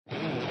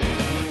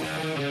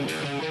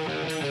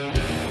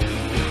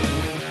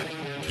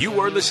You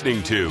are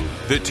listening to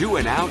the Two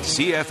and Out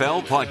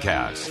CFL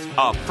podcast,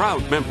 a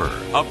proud member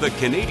of the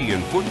Canadian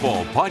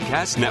Football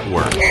Podcast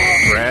Network.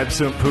 Grab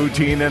some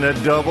poutine and a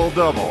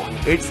double-double.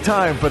 It's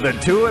time for the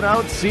Two and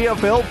Out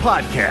CFL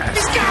podcast.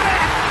 He's got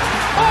it!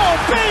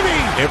 Oh, baby!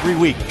 Every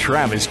week,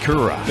 Travis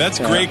Kura. That's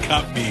Grey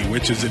Cup me,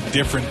 which is a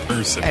different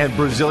person. And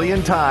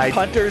Brazilian Tide.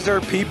 Punters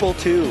are people,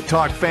 too.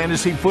 Talk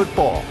fantasy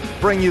football,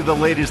 bring you the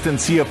latest in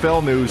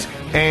CFL news,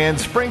 and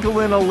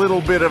sprinkle in a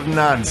little bit of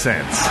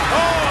nonsense.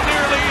 Oh,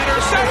 nearly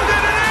intercepted,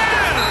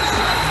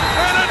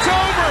 and it's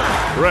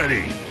over!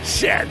 Ready,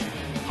 set,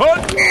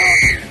 hunt!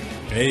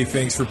 Hey,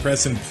 thanks for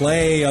pressing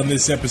play on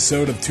this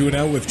episode of Two and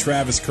Out with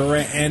Travis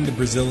Kura and the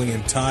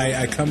Brazilian Tie.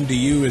 I come to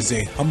you as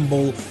a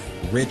humble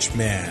rich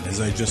man,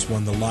 as I just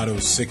won the Lotto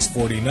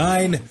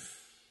 649,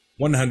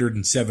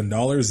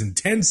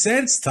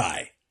 $107.10,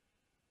 Ty.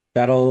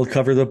 That'll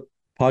cover the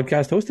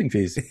podcast hosting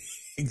fees.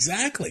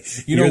 Exactly.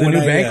 You're the new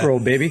bankroll,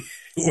 baby.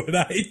 When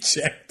I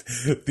checked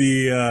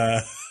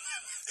the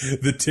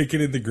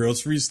ticket in the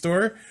grocery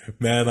store,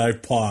 man, I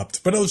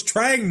popped. But I was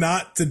trying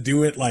not to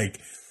do it like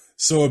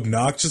so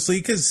obnoxiously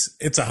because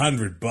it's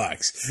 $100.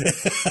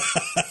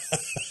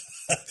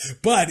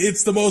 But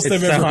it's the most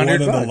I've ever won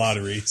in the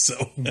lottery. So,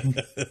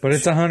 but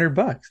it's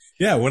 $100.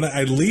 Yeah, when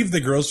I leave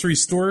the grocery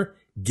store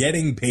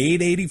getting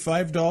paid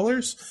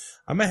 $85,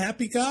 I'm a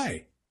happy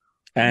guy.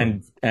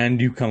 And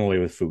you come away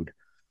with food.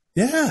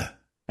 Yeah.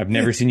 I've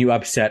never seen you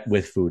upset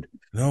with food.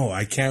 No,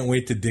 I can't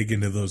wait to dig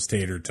into those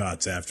tater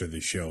tots after the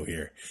show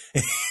here.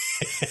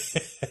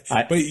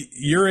 But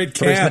you're at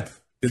camp.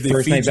 Did they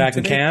first night back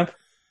in camp,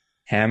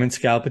 ham and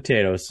scalloped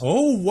potatoes.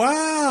 Oh,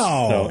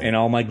 wow. So in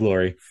all my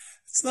glory.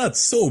 It's not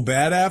so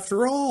bad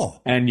after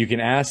all. And you can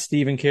ask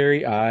Steve and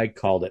Carrie. I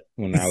called it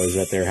when I was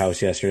at their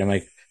house yesterday. I'm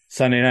like,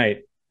 Sunday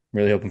night,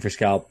 really hoping for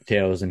scalloped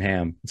potatoes and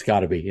ham. It's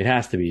got to be. It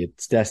has to be.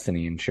 It's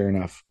destiny. And sure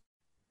enough.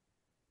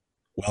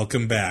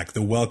 Welcome back.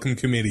 The welcome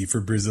committee for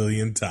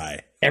Brazilian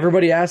Tie.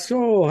 Everybody asks,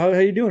 oh, how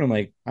you doing? I'm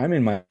like, I'm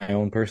in my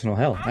own personal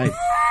hell. I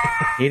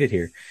hate it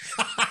here.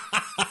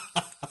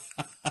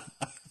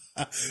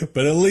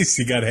 But at least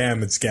you got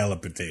ham and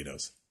scalloped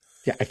potatoes.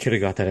 Yeah, I could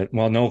have got that.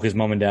 No, because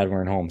mom and dad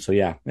weren't home. So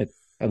yeah,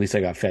 at least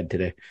I got fed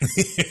today.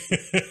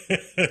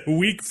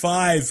 Week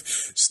 5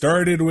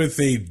 started with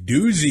a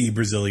doozy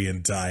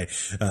Brazilian Tie.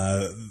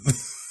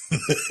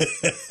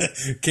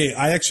 Okay,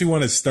 I actually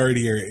want to start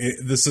here.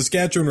 The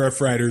Saskatchewan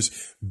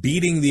Roughriders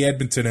beating the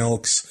Edmonton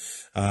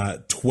Elks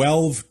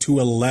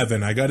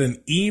 12-11. I got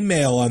an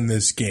email on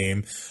this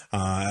game,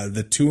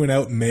 the Two and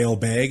Out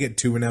mailbag at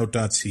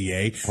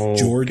twoandout.ca. Oh,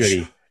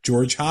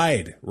 George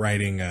Hyde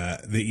writing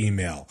the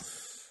email.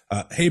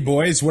 Hey,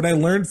 boys, what I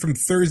learned from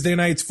Thursday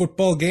night's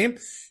football game,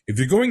 if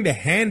you're going to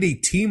hand a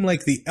team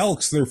like the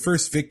Elks their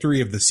first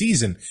victory of the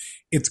season,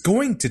 it's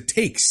going to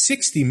take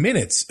 60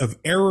 minutes of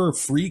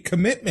error-free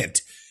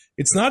commitment.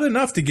 It's not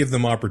enough to give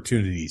them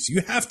opportunities.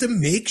 You have to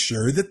make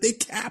sure that they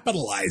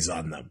capitalize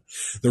on them.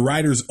 The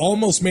Riders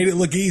almost made it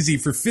look easy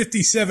for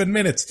 57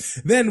 minutes.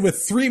 Then,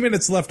 with 3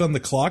 minutes left on the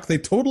clock, they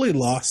totally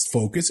lost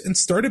focus and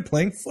started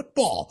playing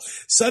football.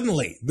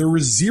 Suddenly, there were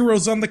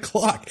zeros on the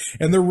clock,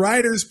 and the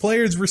Riders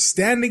players were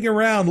standing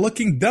around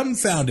looking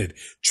dumbfounded,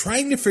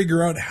 trying to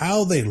figure out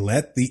how they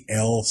let the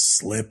L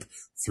slip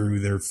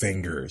through their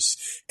fingers.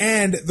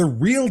 And the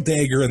real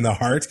dagger in the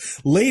heart,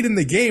 late in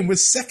the game with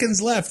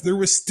seconds left, there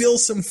was still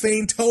some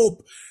faint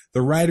hope.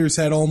 The Riders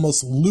had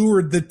almost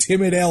lured the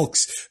timid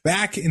Elks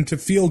back into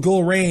field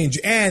goal range,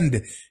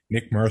 and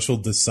Nick Marshall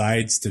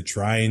decides to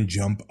try and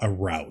jump a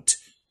route.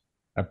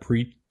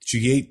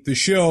 Appreciate the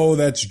show.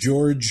 That's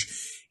George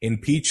in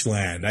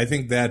Peachland. I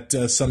think that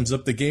sums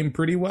up the game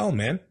pretty well,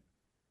 man.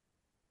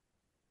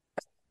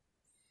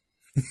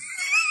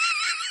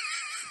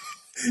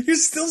 You're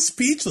still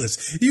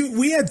speechless.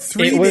 We had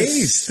 3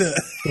 days to...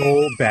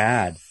 so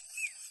bad.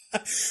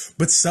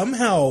 But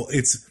somehow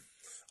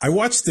I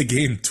watched the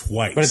game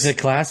twice. But it's a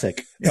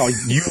classic. No,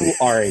 you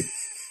are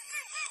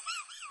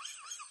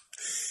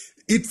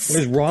what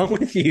is wrong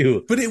with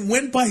you? But it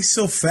went by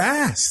so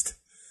fast.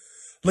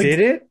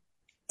 Did it?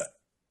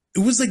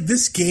 It was like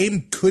this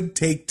game could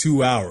take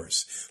 2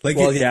 hours. I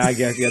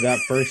guess. Yeah,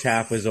 that first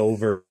half was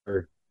over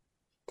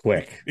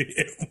quick.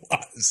 It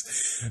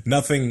was.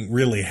 Nothing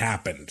really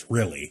happened,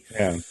 really.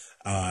 Yeah.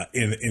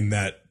 In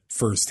that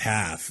first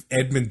half.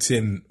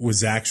 Edmonton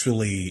was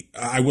actually,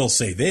 I will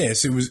say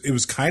this, it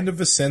was kind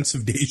of a sense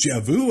of deja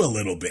vu a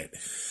little bit.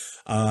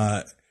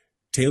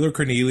 Taylor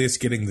Cornelius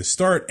getting the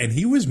start, and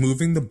he was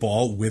moving the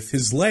ball with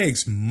his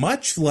legs,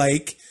 much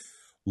like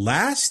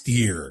last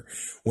year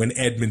when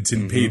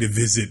Edmonton paid a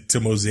visit to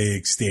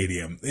Mosaic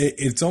Stadium.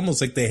 It's almost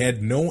like they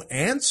had no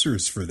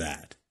answers for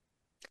that.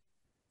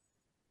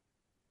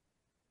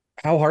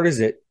 How hard is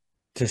it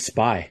to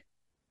spy?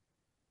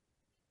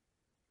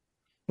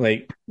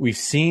 Like, we've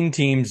seen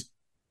teams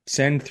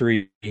send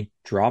 3,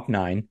 drop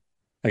 9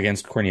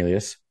 against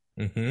Cornelius.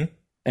 And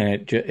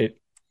it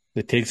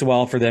takes a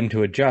while for them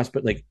to adjust,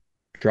 but like,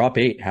 drop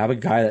 8, have a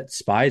guy that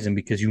spies him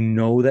because you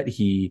know that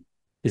he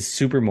is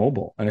super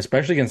mobile. And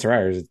especially against the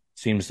Riders, it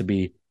seems to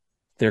be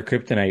their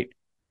kryptonite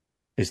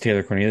is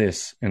Taylor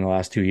Cornelius in the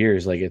last 2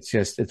 years. Like it's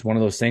one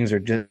of those things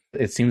where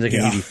it seems like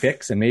an easy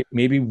fix, and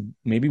maybe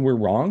we're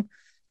wrong,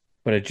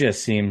 but it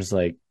just seems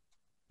like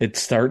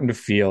it's starting to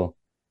feel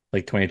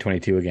like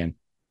 2022 again.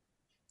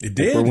 It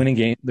did.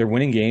 Like they're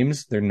winning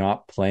games. They're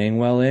not playing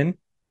well in.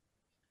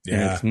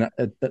 Yeah, and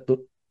it's not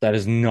that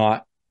is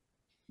not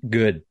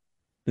good.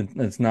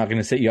 It's not going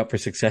to set you up for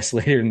success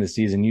later in the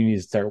season. You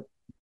need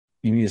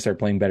to start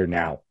playing better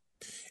now.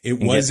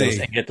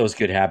 Get those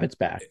good habits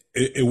back.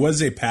 It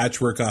was a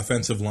patchwork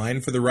offensive line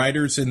for the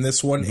Riders in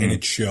this one, and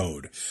it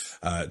showed.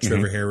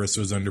 Trevor Harris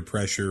was under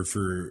pressure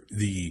for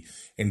the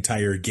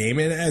entire game.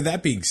 And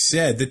that being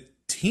said, the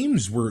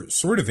teams were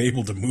sort of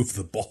able to move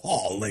the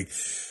ball. Like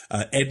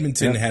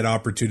Edmonton had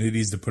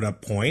opportunities to put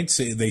up points.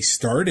 They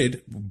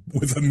started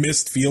with a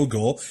missed field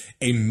goal,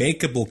 a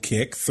makeable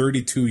kick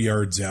 32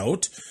 yards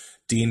out.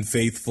 Dean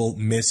Faithful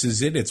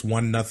misses it. It's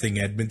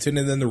 1-0 Edmonton.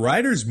 And then the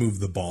Riders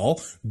move the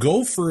ball,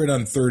 go for it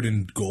on 3rd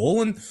and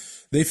goal, and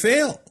they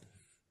fail.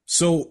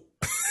 So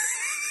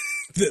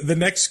the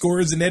next score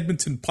is an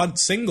Edmonton punt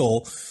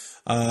single.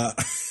 By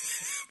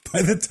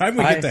the time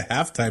we get to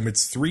halftime,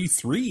 it's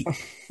 3-3.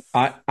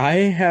 I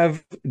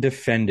have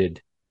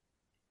defended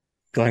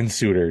Glenn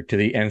Suter to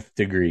the nth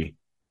degree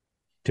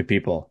to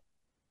people.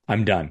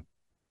 I'm done.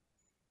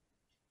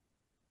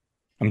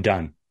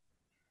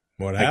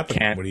 What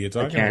happened? What are you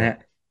talking about?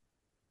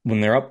 When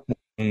the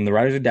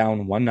Riders are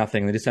down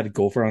 1-0, they just had to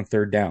go for it on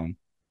 3rd down.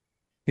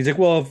 He's like,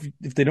 well,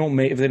 if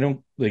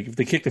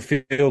they kick the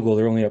field goal,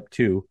 they're only up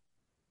 2,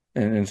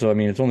 and so I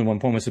mean, it's only 1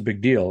 point. It's a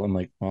big deal. I'm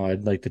like, well,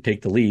 I'd like to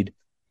take the lead.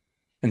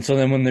 And so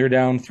then when they're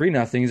down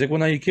 3-0, he's like, well,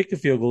 now you kick the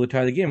field goal to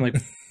tie the game. I'm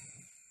like,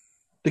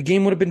 the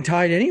game would have been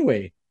tied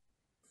anyway.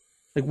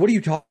 Like, what are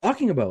you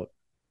talking about?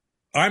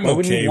 I'm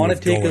okay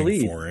with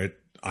going for it.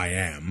 I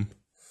am.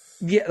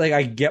 Yeah, like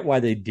I get why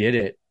they did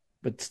it,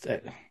 but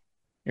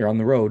you're on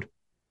the road.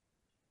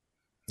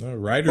 No,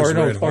 Riders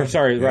are at home.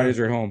 Riders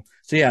are at home.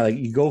 So yeah, like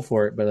you go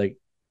for it, but like,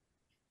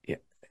 yeah,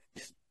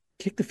 just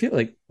kick the field.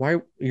 Like, why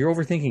you're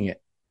overthinking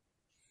it?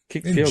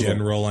 Kick the field goal. In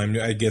general,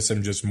 I guess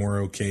I'm just more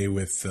okay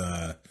with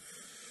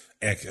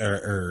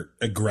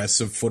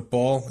aggressive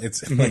football.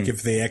 It's like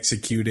if they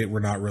execute it, we're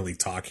not really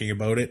talking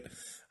about it.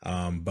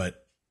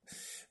 But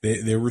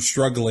they were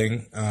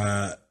struggling.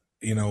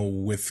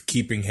 With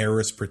keeping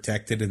Harris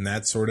protected and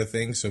that sort of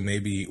thing. So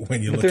maybe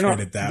when you look at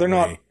it that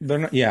way.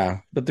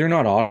 But they're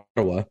not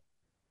Ottawa.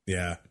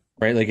 Yeah.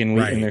 Right? Like in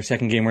their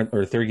second game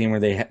or third game where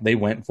they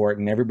went for it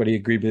and everybody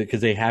agreed with it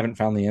because they haven't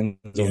found the end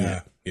zone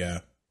yet. Yeah.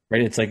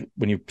 Right? It's like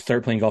when you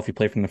start playing golf, you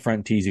play from the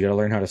front tees. You got to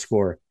learn how to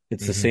score.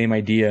 It's the same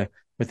idea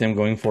with them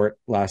going for it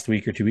last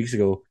week or 2 weeks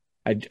ago.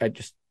 I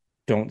just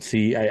don't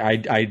see.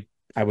 I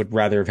would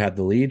rather have had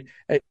the lead.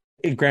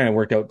 Granted, it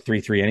worked out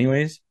 3-3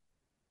 anyways.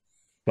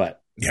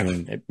 But I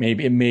mean,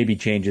 it maybe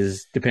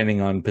changes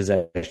depending on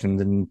possessions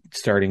and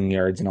starting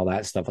yards and all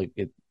that stuff. Like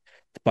it's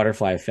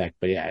butterfly effect.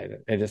 But yeah,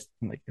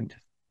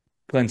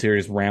 Glenn Suter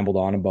just rambled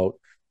on about,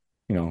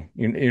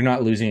 you're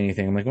not losing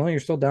anything. I'm like, well, you're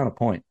still down a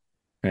point,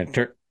 and it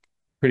turned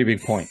pretty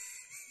big point.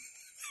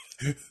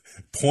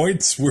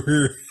 Points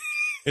were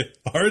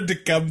hard to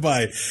come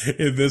by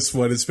in this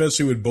one,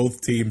 especially when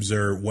both teams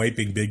are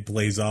wiping big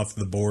plays off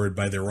the board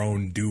by their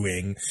own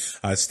doing.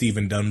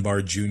 Stephen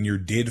Dunbar Jr.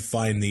 did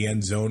find the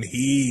end zone.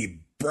 He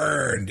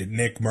burned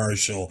Nick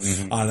Marshall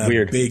on a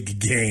big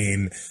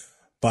gain.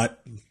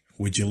 But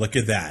would you look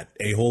at that?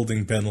 A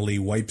holding penalty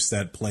wipes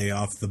that play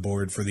off the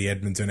board for the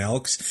Edmonton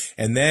Elks.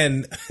 And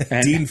then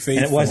Dean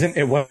Faithful. And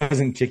it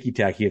wasn't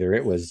ticky-tack either.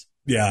 It was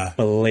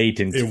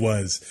blatant. It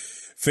was.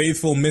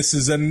 Faithful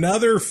misses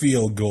another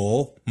field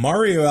goal.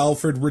 Mario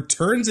Alford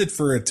returns it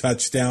for a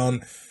touchdown.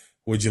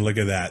 Would you look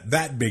at that?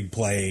 That big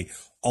play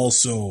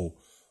also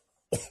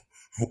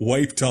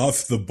wiped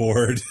off the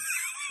board.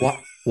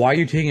 Why are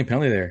you taking a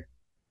penalty there?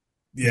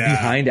 Yeah.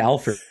 Behind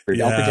Alford.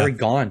 Yeah. Alford's already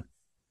gone.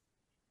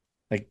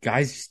 Like,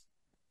 guys,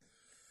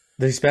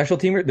 the special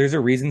teamer, there's a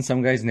reason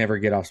some guys never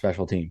get off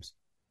special teams.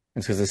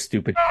 It's because of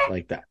stupid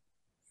like that.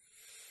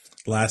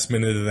 Last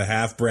minute of the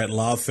half, Brett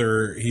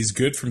Lawther, he's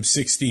good from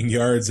 16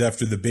 yards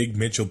after the big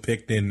Mitchell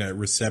Picknin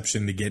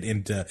reception to get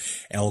into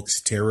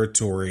Elks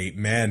territory.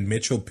 Man,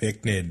 Mitchell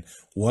Picknin,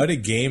 what a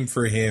game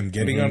for him.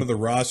 Getting onto the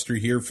roster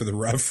here for the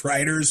Rough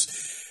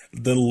Riders.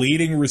 The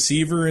leading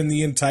receiver in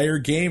the entire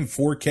game.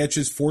 4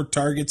 catches, 4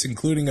 targets,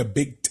 including a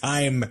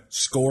big-time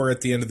score at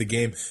the end of the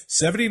game.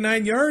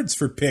 79 yards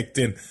for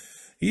Picknin.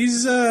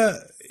 He's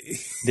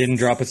didn't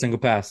drop a single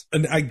pass.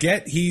 And I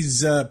get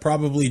he's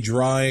probably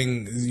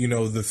drawing,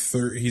 the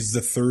third. He's the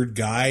third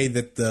guy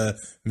that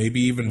maybe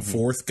even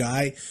fourth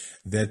guy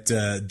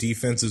that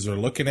defenses are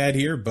looking at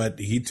here. But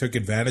he took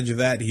advantage of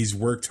that. He's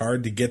worked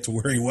hard to get to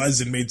where he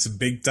was and made some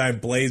big time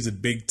plays at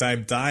big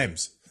time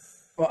times.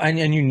 Well, and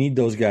you need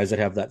those guys that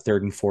have that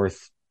third and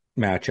fourth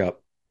matchup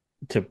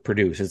to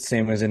produce. It's the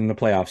same as in the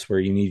playoffs where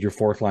you need your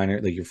fourth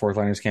liner. Like your fourth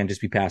liners can't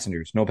just be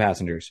passengers. No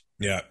passengers.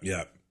 Yeah.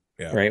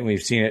 Right.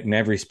 We've seen it in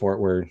every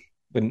sport where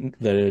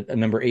the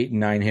number 8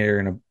 and 9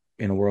 hitter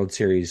in a World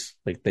Series,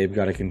 like they've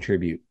got to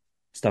contribute,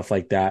 stuff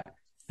like that.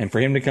 And for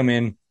him to come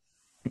in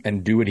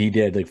and do what he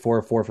did, like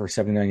 4-4 for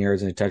 79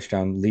 yards and a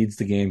touchdown, leads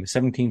the game,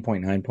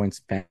 17.9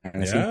 points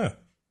fantasy. Yeah.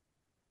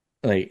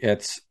 Like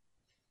it's,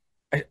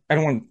 I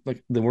don't want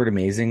like the word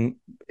amazing.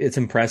 It's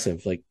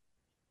impressive. Like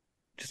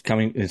just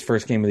coming his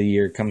first game of the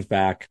year, comes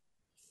back.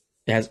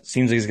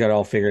 Seems like he's got it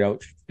all figured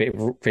out.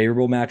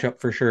 Favorable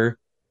matchup for sure.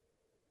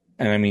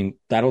 And I mean,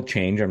 that'll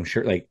change. I'm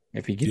sure like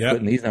if he keeps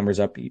putting these numbers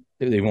up,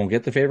 they won't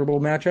get the favorable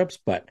matchups,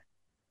 but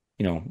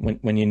you know,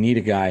 when you need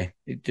a guy,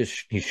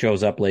 he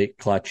shows up late,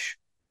 clutch.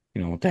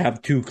 You know, to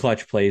have 2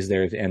 clutch plays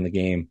there to end the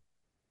game,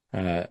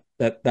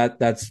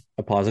 that's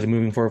a positive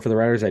moving forward for the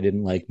Riders. I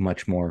didn't like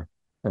much more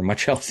or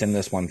much else in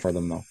this one for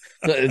them though.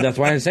 That's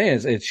why I'm saying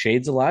it's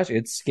shades of last.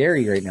 It's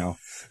scary right now.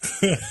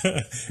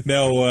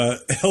 Now,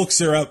 Elks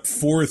are up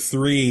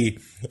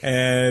 4-3,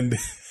 and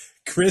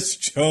Chris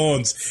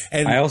Jones.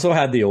 And I also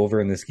had the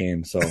over in this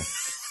game, so.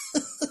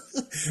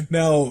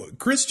 Now,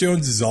 Chris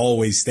Jones is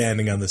always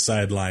standing on the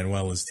sideline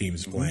while his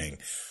team's playing.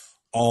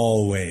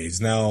 Always.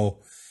 Now,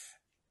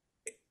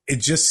 it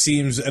just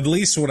seems, at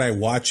least when I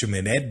watch him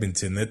in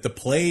Edmonton, that the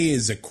play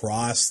is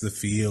across the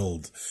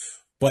field.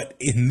 But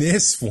in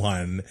this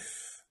one,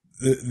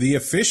 the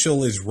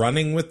official is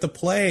running with the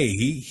play.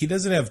 He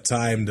doesn't have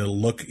time to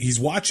look. He's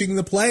watching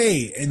the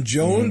play, and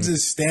Jones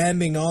is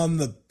standing on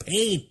the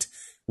paint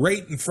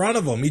right in front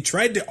of him. He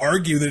tried to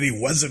argue that he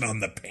wasn't on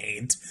the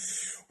paint,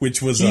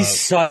 which was he's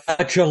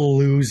such a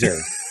loser.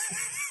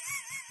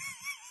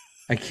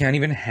 I can't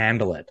even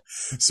handle it.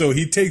 So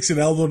he takes an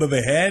elbow to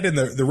the head, and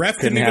the ref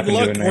didn't even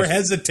look or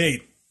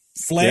hesitate.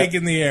 Flag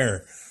in the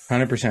air.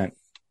 100%.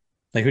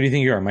 Like, who do you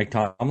think you are, Mike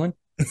Tomlin?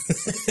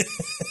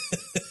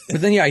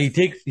 But then, he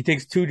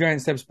takes 2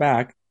 giant steps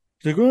back.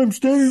 He's like, "Oh, I'm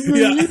standing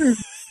right here." And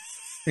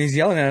he's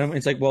yelling at him.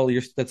 It's like, well,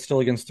 that's still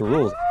against the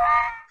rules.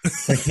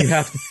 Like,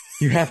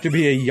 you have to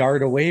be a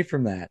yard away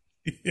from that.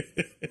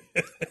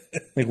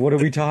 Like, what are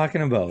we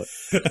talking about?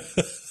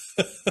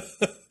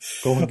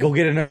 Go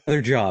get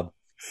another job.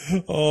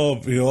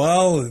 Oh,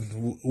 well,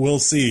 we'll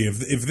see.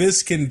 If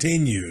this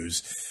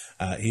continues,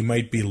 he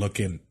might be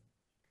looking.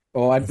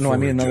 Oh, I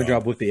mean another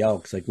job with the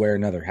Elks, like wear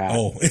another hat.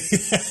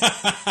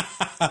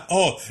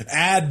 Oh,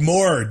 add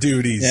more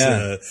duties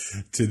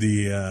to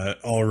the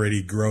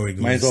already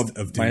growing list of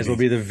duties. Might as well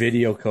be the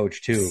video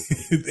coach too.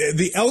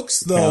 The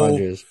Elks,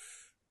 though,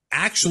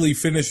 actually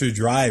finish a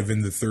drive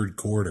in the third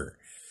quarter.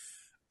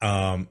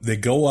 They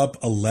go up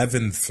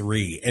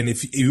 11-3. And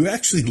if you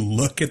actually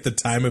look at the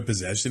time of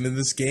possession in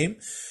this game,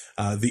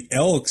 the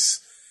Elks,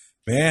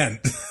 man,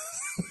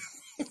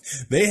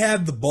 they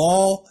had the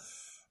ball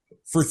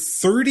for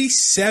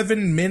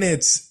 37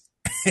 minutes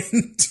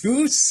and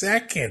 2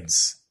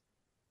 seconds.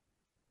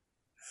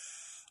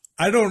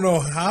 I don't know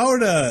how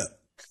to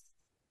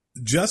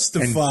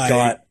justify. And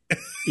got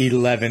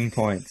 11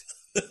 points.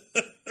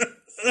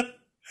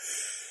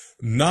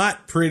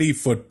 Not pretty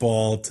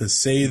football, to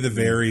say the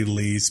very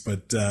least,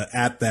 but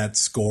at that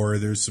score,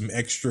 there's some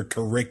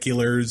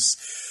extracurriculars.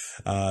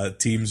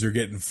 Teams are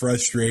getting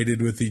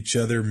frustrated with each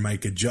other.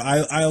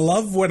 I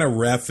love when a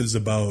ref is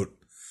about,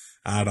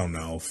 I don't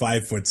know,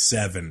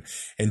 5'7"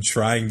 and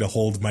trying to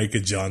hold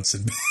Micah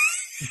Johnson back.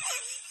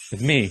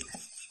 It's me.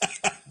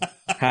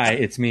 Hi,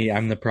 it's me.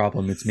 I'm the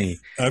problem. It's me.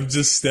 I'm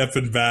just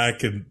stepping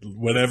back, and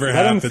whatever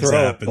happens,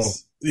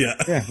 happens. Yeah,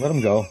 let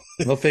them go.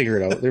 They'll figure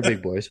it out. They're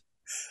big boys.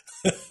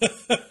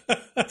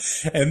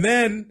 And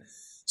then,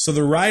 so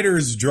the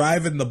Riders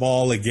driving the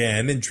ball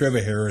again, and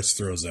Trevor Harris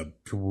throws a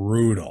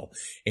brutal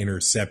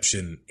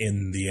interception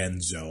in the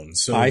end zone.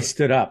 So I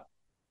stood up.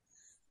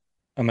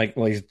 I'm like,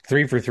 well, he's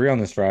 3 for 3 on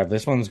this drive.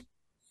 This one's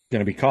going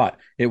to be caught.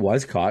 It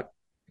was caught.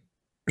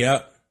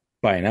 Yeah.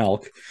 By an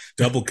elk.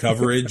 Double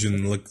coverage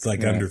and looked like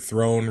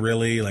underthrown,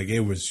 really. Like,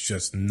 it was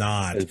just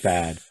not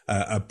bad.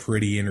 A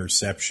pretty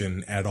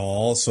interception at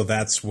all. So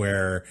that's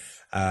where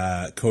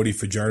Cody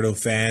Fajardo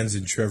fans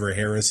and Trevor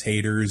Harris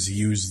haters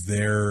use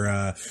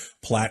their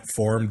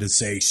platform to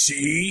say,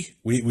 see,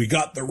 we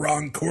got the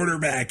wrong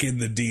quarterback in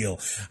the deal.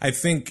 I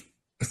think.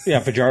 Yeah,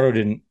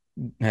 Fajardo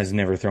has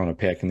never thrown a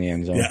pick in the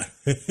end zone. Yeah.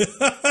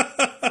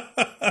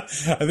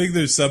 I think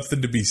there's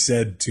something to be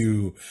said,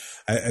 too.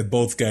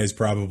 Both guys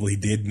probably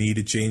did need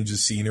a change of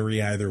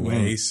scenery either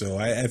way, so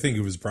I think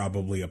it was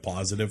probably a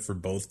positive for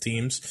both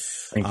teams.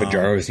 I think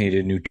Fajardo's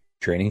needed new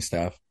training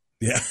staff.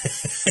 Yeah,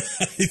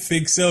 I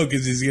think so,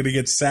 because he's going to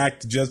get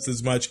sacked just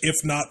as much,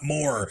 if not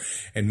more,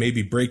 and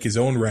maybe break his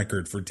own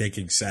record for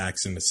taking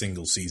sacks in a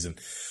single season.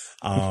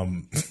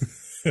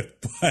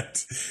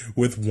 But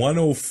with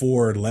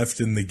 1:04 left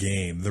in the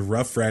game, the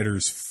Rough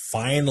Riders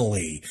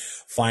finally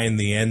find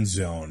the end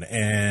zone.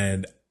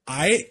 And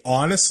I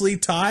honestly,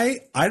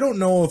 Ty, I don't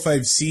know if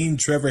I've seen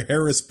Trevor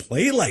Harris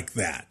play like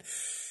that.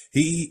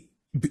 He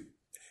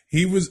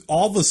was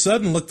all of a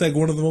sudden looked like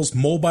one of the most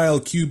mobile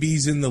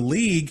QBs in the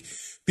league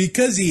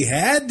because he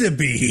had to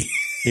be.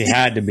 He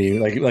had to be.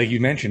 Like you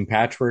mentioned,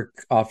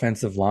 patchwork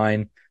offensive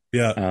line.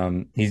 Yeah.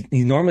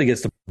 He normally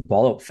gets the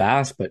ball out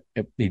fast, but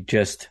he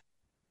just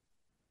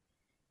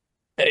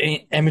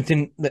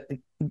Edmonton,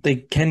 they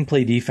can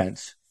play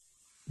defense.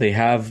 They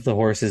have the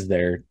horses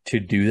there to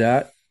do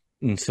that.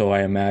 And so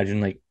I imagine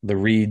like the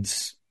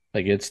reads,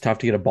 like it's tough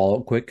to get a ball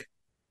out quick,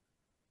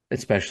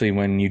 especially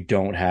when you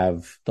don't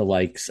have the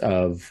likes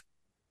of,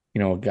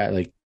 a guy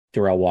like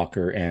Darrell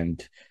Walker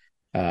and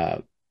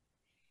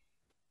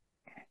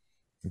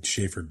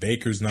Schaefer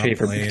Baker's not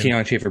playing.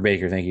 Keon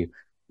Schaefer-Baker, thank you.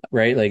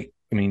 Right? Like,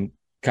 I mean,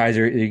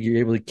 Kaiser, you're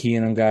able to key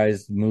in on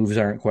guys. Moves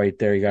aren't quite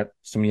there. You got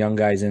some young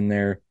guys in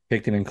there,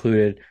 Picton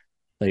included.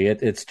 Like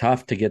it's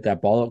tough to get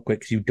that ball out quick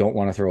because you don't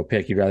want to throw a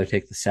pick. You'd rather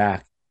take the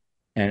sack.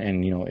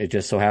 And it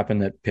just so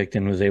happened that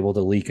Picton was able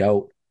to leak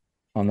out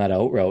on that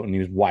out route, and he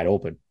was wide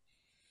open.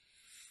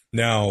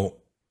 Now,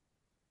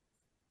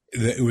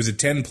 it was a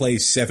 10-play,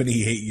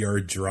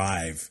 78-yard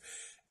drive.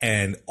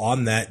 And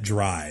on that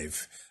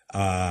drive,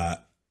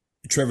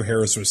 Trevor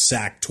Harris was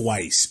sacked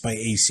twice by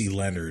A.C.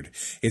 Leonard.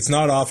 It's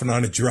not often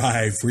on a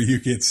drive where you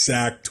get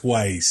sacked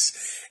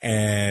twice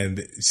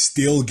and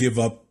still give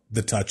up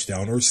the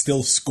touchdown or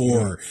still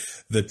score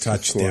the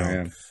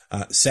touchdown.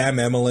 Sam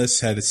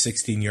Emelis had a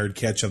 16-yard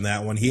catch on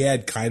that one. He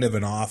had kind of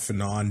an off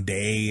and on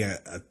day,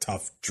 a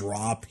tough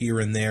drop here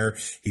and there.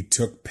 He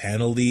took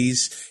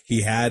penalties.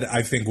 He had,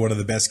 I think, one of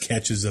the best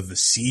catches of the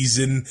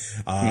season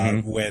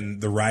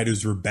when the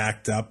Riders were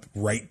backed up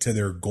right to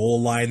their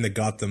goal line that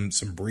got them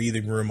some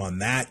breathing room on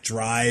that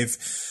drive.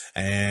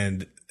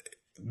 And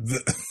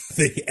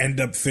they end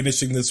up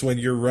finishing this one,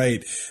 you're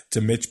right,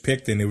 to Mitch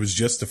Picton. It was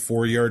just a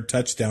 4-yard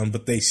touchdown,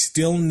 but they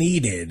still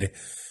needed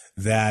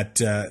that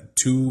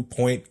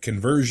 2-point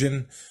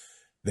conversion.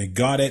 They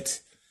got it.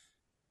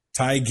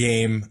 Tie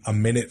game,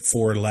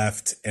 1:04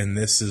 left, and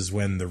this is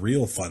when the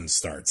real fun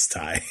starts,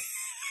 Ty.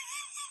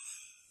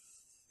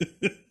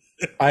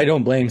 I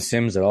don't blame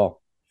Sims at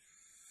all.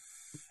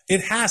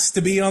 It has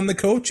to be on the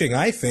coaching,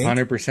 I think.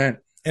 100%.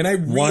 And I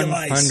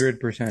realize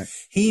 100%.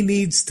 He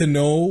needs to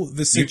know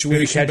the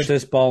situation. You catch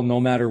this ball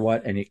no matter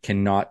what, and it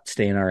cannot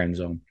stay in our end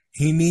zone.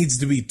 He needs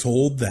to be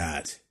told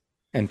that.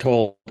 And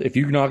told, if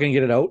you're not going to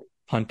get it out,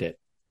 punt it.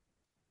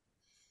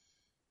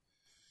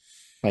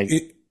 Like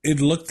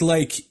it looked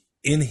like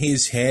in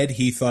his head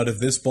he thought if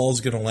this ball's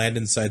going to land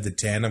inside the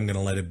 10, I'm going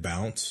to let it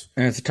bounce.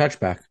 And it's a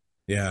touchback.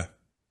 Yeah.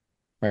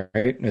 Right.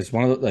 It's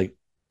one of the, like,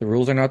 the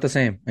rules are not the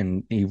same,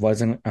 and he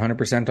wasn't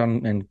 100%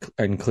 on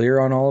and clear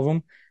on all of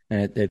them,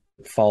 and it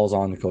falls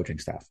on the coaching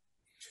staff.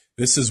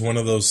 This is one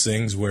of those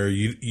things where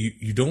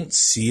you don't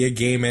see a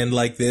game end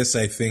like this,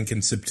 I think,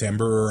 in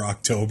September or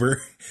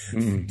October.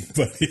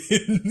 But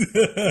in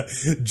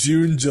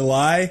June,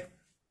 July.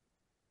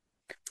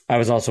 I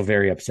was also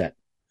very upset.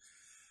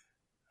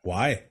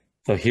 Why?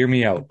 So hear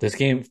me out. This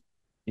game,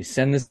 you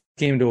send this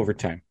game to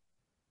overtime.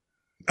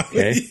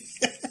 Okay?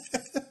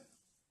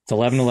 It's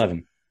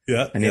 11-11.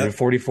 Yeah. I needed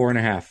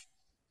 44.5.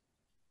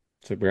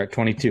 So we're at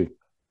 22.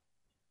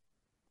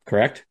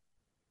 Correct?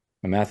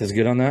 My math is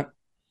good on that?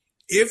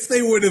 If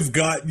they would have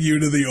gotten you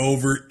to the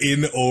over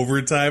in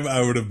overtime,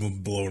 I would have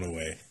been blown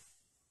away.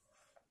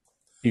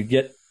 You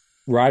get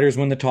Riders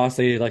win the toss,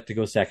 they like to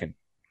go second.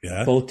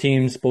 Yeah. Both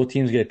teams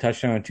get a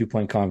touchdown and a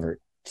 2-point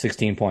convert.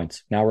 16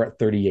 points. Now we're at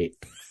 38.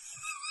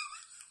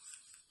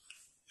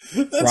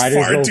 That's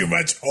Riders too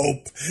much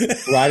hope.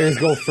 Riders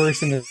go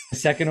first in the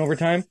second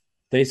overtime.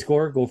 They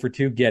score, go for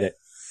 2, get it.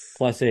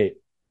 +8.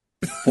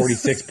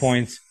 46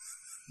 points.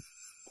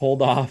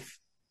 Hold off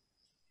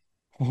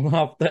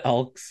the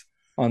Elks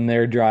on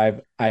their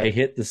drive. I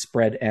hit the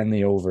spread and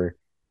the over,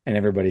 and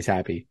everybody's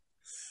happy.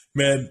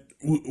 Man,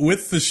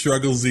 with the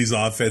struggles these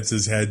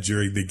offenses had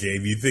during the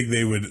game, you think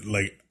they would,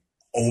 like,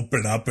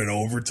 open up in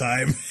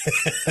overtime?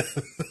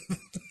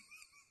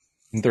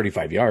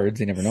 35 yards,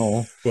 you never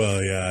know.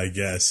 Well, yeah, I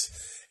guess.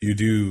 You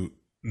do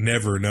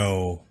never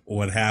know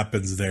what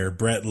happens there.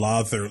 Brett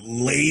Lawther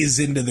lays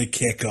into the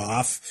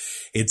kickoff.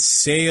 It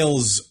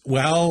sails.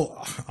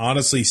 Well,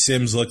 honestly,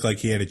 Sims looked like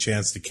he had a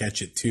chance to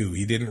catch it, too.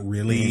 He didn't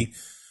really.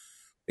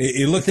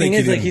 It looked like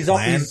he didn't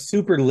plan. He's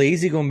super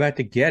lazy going back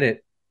to get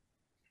it.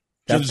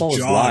 That ball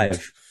is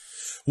live.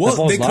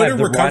 Well, they could have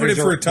recovered it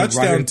for a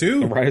touchdown,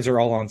 too. The Riders are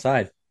all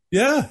onside.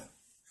 Yeah.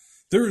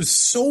 There was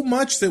so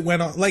much that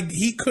went on. Like,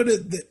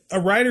 a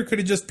Rider could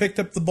have just picked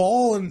up the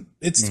ball and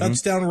it's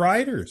touchdown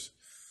Riders.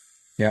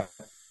 Yeah.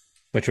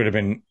 Which would have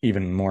been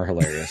even more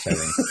hilarious, I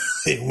think.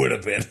 It would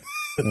have been.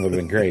 It would have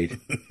been great.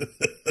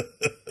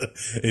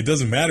 It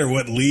doesn't matter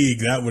what league,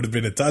 that would have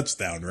been a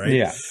touchdown, right?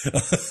 Yeah.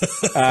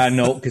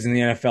 No, because in the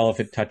NFL, if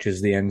it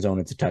touches the end zone,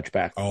 it's a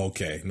touchback. Oh,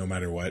 okay. No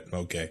matter what.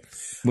 Okay.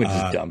 Which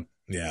is dumb.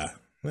 Yeah.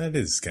 That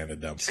is kind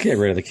of dumb. Just get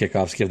rid of the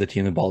kickoffs. Give the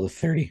team the ball to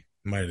 30.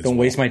 Don't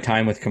waste my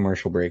time with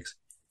commercial breaks.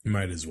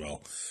 Might as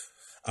well.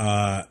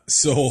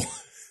 So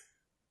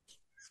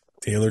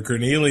Taylor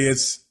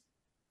Cornelius,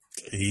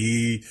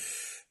 he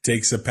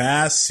takes a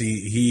pass.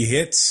 He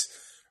hits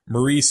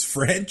Maurice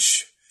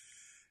French.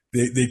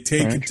 They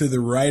take it to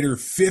the Rider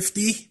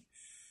 50.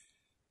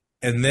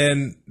 And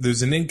then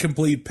there's an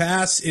incomplete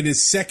pass. It is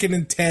 2nd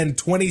and 10,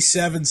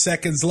 27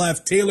 seconds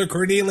left. Taylor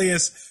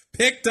Cornelius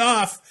picked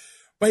off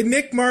by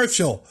Nick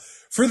Marshall.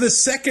 For the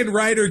second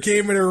Rider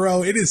game in a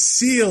row, it is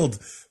sealed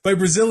by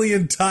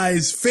Brazilian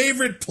Ty's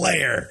favorite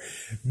player,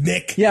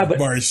 Nick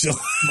Marshall.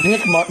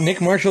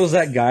 Nick Marshall is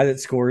that guy that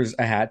scores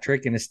a hat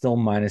trick and is still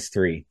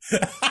 -3.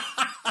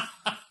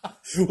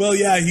 Well,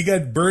 yeah, he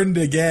got burned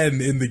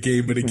again in the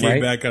game, but he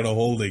came back on a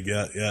holding.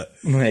 Yeah.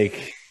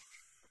 Like,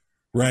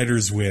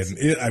 Riders win.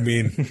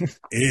 It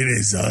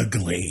is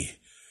ugly,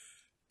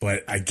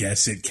 but I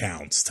guess it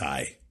counts,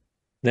 Ty.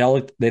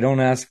 They don't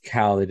ask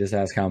how, they just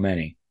ask how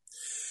many.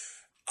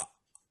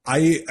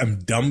 I am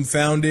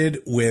dumbfounded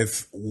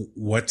with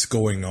what's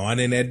going on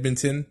in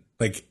Edmonton.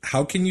 Like,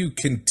 how can you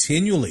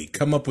continually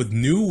come up with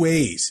new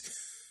ways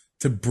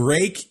to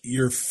break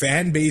your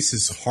fan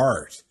base's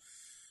heart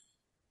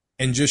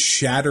and just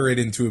shatter it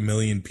into a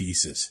million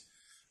pieces?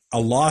 A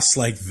loss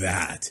like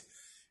that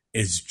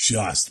is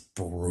just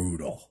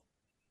brutal.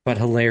 But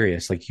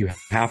hilarious. Like, you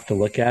have to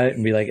look at it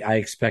and be like, I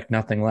expect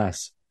nothing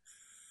less.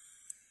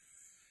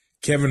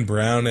 Kevin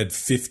Brown had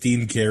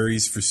 15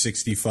 carries for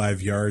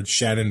 65 yards.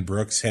 Shannon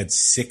Brooks had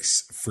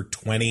 6 for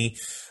 20.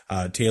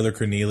 Taylor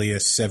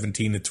Cornelius,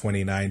 17 to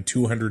 29,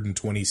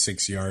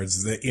 226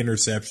 yards. The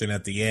interception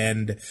at the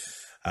end.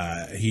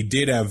 He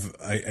did have,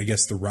 I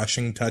guess, the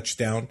rushing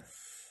touchdown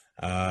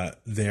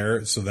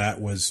there. So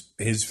that was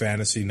his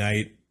fantasy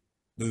night.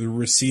 The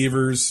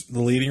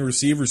leading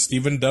receivers,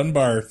 Stephen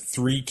Dunbar,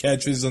 3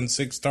 catches on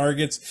 6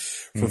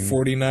 targets for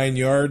 49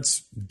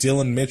 yards.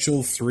 Dylan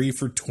Mitchell, 3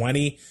 for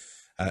 20.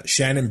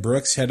 Shannon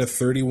Brooks had a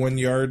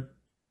 31-yard.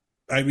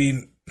 I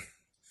mean,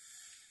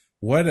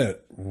 what a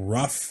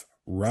rough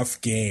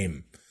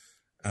game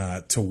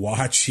to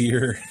watch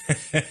here.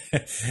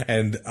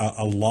 And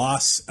a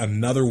loss,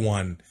 another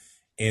one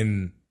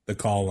in the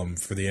column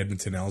for the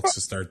Edmonton Elks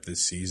to start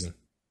this season.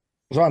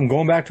 So I'm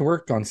going back to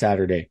work on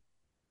Saturday.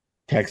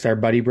 Text our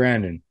buddy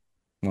Brandon.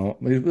 Well,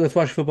 let's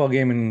watch a football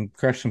game and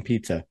crush some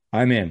pizza.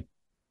 I'm in.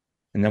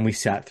 And then we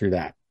sat through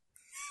that.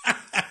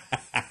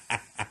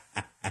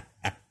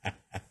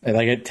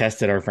 It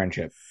tested our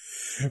friendship.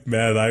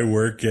 Man, I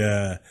work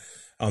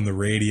on the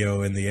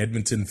radio, and the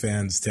Edmonton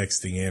fans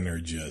texting in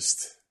are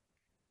just...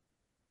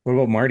 What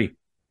about Marty?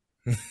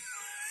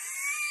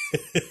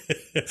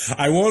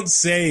 I won't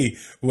say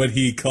what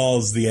he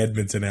calls the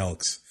Edmonton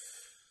Elks.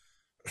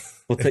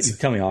 Well,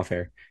 tell me off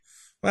air.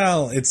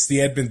 Well, it's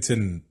the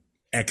Edmonton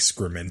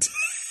excrement.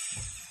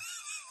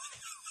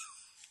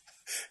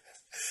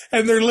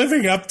 And they're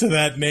living up to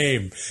that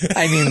name.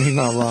 I mean, he's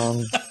not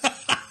wrong.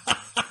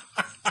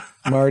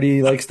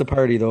 Marty likes to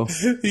party, though.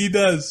 He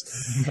does.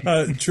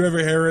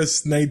 Trevor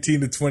Harris,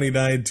 19 to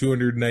 29,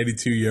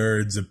 292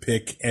 yards, a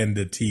pick and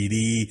a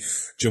TD.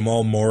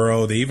 Jamal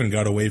Morrow, they even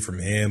got away from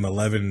him,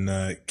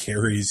 11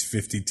 carries,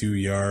 52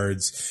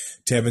 yards.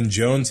 Tevin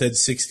Jones had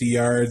 60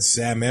 yards.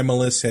 Sam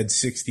Emelis had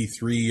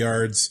 63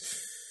 yards.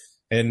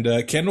 And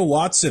Kendall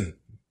Watson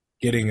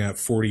getting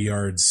 40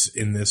 yards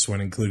in this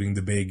one, including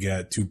the big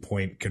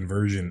 2-point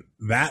conversion.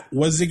 That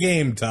was a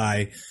game,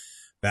 Ty.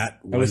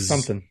 That was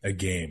something. A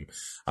game.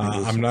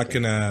 I'm not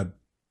going to...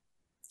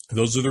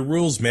 Those are the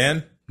rules,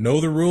 man. Know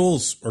the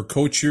rules, or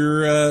coach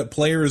your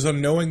players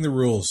on knowing the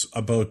rules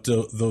about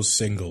those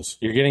singles.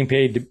 You're getting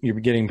paid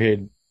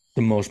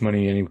the most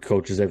money any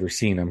coach has ever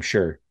seen, I'm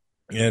sure.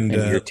 And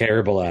you're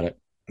terrible at it.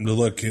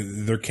 Look,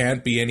 there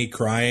can't be any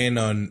crying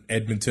on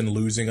Edmonton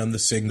losing on the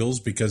singles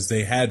because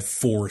they had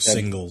 4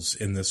 singles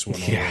in this one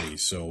already.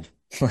 So...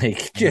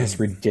 just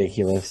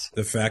ridiculous.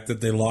 The fact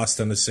that they lost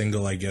on a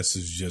single, I guess,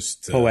 is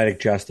just... Poetic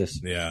justice.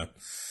 Yeah,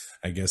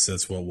 I guess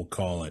that's what we'll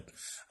call it.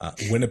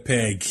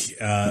 Winnipeg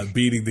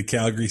beating the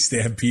Calgary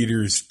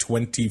Stampeders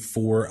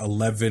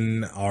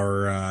 24-11.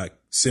 Our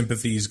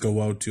sympathies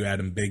go out to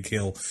Adam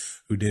Bighill,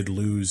 who did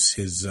lose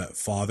his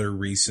father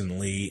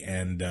recently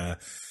and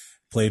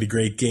played a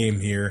great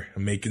game here,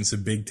 making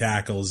some big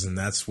tackles, and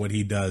that's what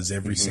he does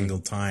every single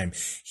time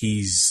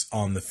he's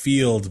on the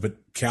field. But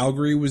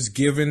Calgary was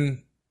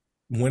given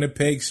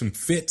Winnipeg some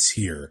fits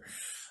here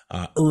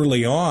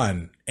early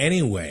on.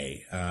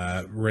 Anyway,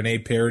 Rene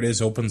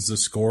Paredes opens the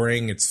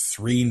scoring. It's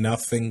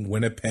 3-0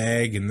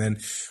 Winnipeg, and then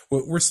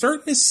we're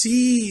starting to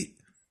see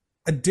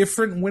a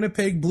different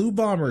Winnipeg Blue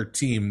Bomber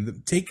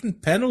team taking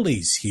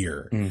penalties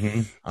here.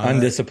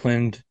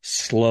 Undisciplined,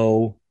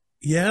 slow,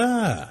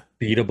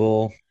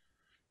 beatable.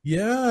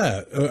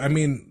 Yeah, I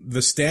mean,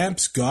 the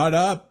Stamps got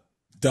up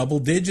double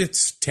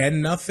digits,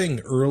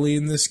 10-0 early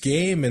in this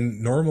game,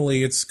 and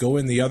normally it's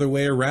going the other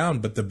way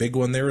around, but the big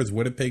one there is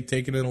Winnipeg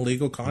taking an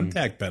illegal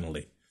contact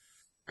penalty.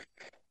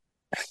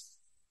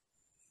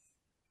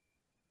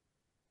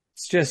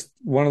 It's just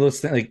one of those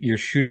things, like, you're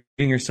shooting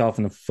yourself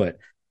in the foot.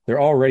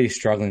 They're already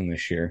struggling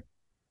this year.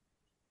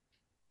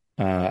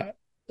 The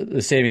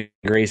saving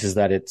grace is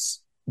that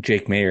it's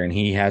Jake Mayer, and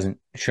he hasn't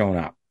shown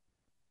up.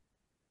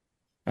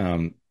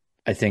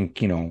 I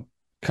think,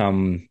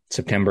 come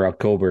September,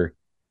 October,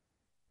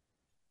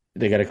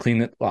 they got to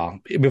clean it. Well,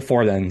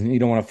 before then, you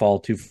don't want to fall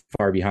too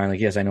far behind. Like,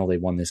 yes, I know they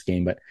won this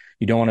game, but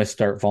you don't want to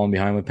start falling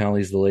behind with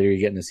penalties the later you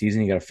get in the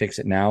season. You got to fix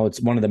it now. It's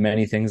one of the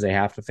many things they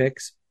have to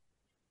fix,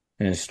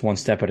 and it's just one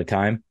step at a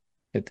time.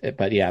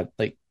 But yeah,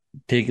 like,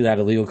 take that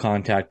illegal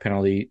contact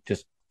penalty,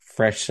 just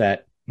fresh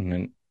set,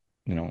 and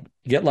then,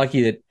 get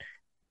lucky that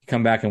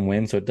come back and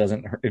win, so it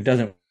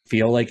doesn't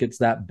feel like it's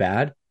that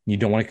bad. You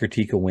don't want to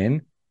critique a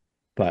win,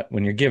 but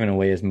when you're giving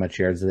away as much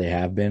yards as they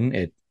have been,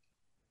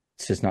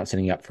 it's just not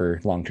setting you up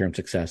for long-term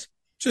success.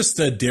 Just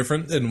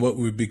different than what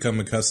we've become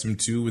accustomed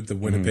to with the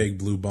Winnipeg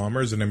Blue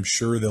Bombers, and I'm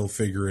sure they'll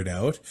figure it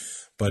out.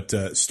 But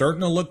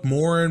starting to look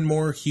more and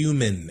more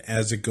human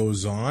as it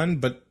goes on.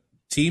 But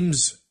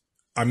teams,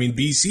 I mean,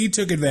 BC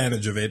took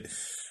advantage of it.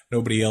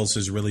 Nobody else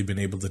has really been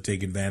able to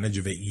take advantage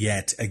of it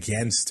yet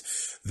against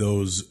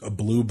those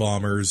Blue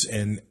Bombers.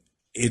 And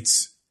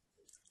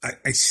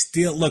I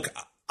still, look,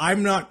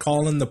 I'm not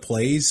calling the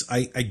plays.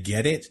 I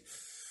get it.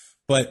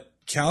 But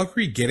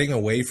Calgary getting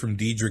away from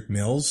Dedrick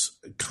Mills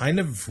kind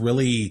of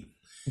really...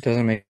 It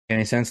doesn't make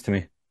any sense to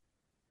me.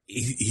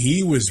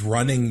 He was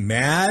running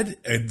mad,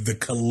 and the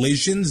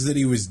collisions that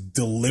he was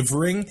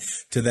delivering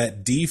to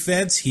that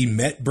defense, he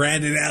met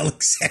Brandon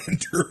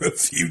Alexander a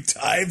few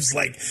times.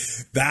 Like,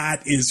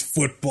 that is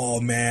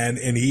football, man.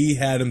 And he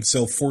had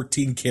himself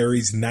 14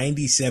 carries,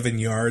 97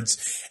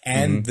 yards,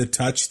 and the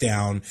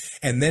touchdown.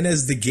 And then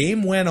as the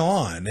game went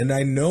on, and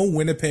I know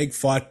Winnipeg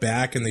fought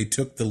back and they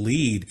took the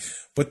lead,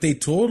 but they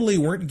totally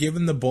weren't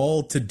giving the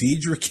ball to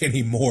Dedrick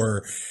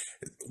anymore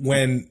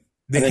when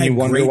they and then had you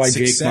wonder great why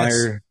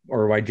success.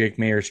 why Jake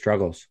Mayer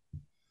struggles.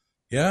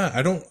 Yeah,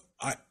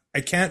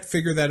 I can't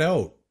figure that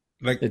out.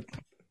 Like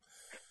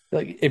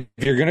if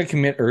you're going to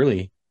commit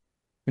early,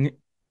 when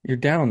you're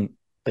down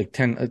like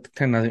 10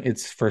 nothing,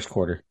 it's first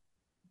quarter.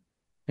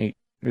 Like,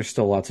 there's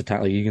still lots of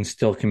time. Like, you can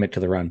still commit to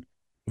the run.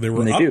 They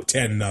were up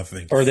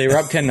 10-0. Or they were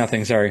up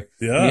 10-0. Sorry.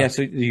 Yeah.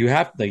 So you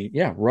have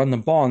to, run the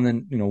ball, and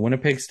then,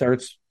 Winnipeg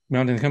starts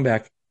mounting the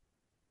comeback.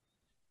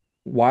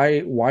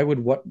 Why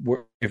would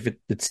if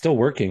it's still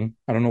working?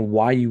 I don't know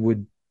why you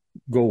would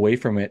go away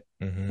from it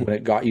when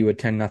it got you a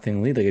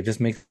 10-0 lead. Like, it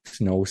just makes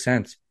no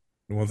sense.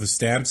 Well, the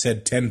Stamps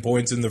had 10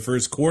 points in the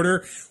first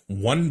quarter,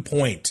 1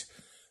 point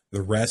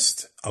the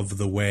rest of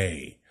the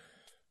way,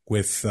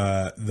 with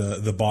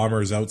the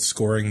Bombers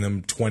outscoring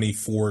them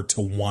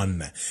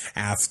 24-1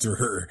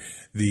 after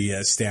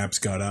the Stamps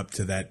got up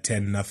to that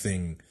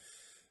 10-0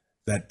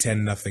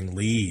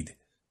 lead.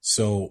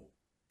 So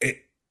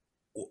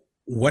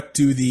what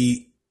do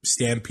the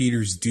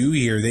Stampeders do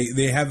here?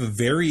 They have a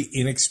very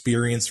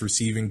inexperienced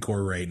receiving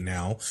core right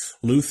now.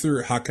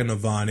 Luther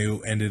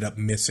Hakanavanu ended up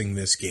missing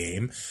this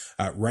game.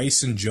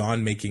 Rice and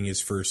John making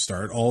his first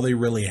start. All they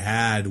really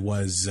had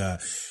was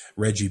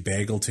Reggie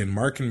Bagleton.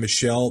 Mark and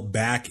Michelle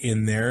back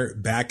in there,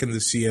 back in the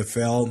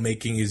CFL,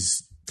 making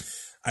his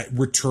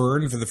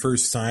return for the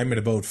first time in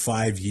about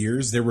 5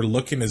 years. They were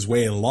looking his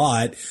way a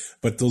lot,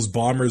 but those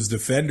Bombers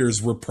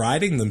defenders were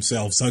priding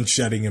themselves on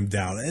shutting him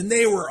down, and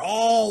they were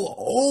all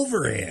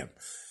over him.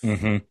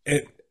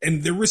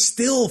 And they were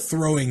still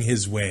throwing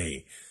his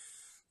way.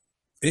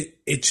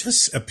 It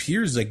just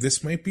appears like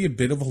this might be a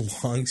bit of a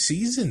long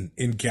season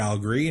in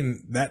Calgary,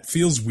 and that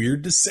feels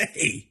weird to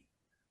say.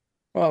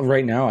 Well,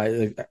 right now,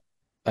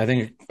 I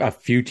think a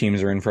few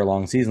teams are in for a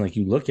long season. Like,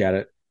 you look at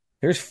it,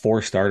 there's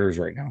 4 starters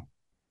right now.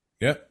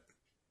 Yep.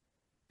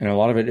 And a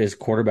lot of it is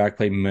quarterback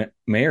play.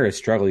 Mayer is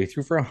struggling. He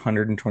threw for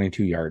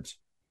 122 yards.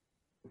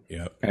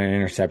 Yep. And an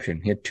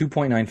interception. He had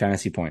 2.9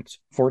 fantasy points,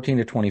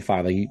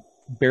 14-25, like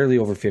barely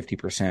over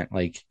 50%.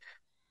 Like,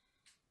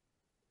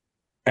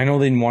 I know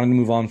they wanted to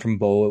move on from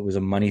Bo. It was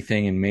a money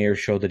thing, and Mayer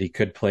showed that he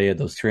could play at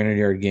those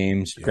 300-yard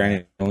games. Yeah.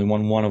 Granted, he only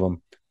won one of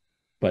them,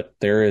 but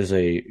there is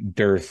a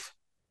dearth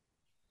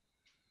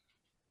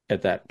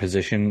at that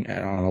position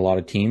on a lot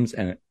of teams,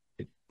 and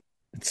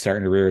it's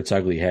starting to rear its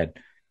ugly head.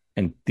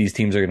 And these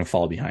teams are going to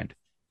fall behind.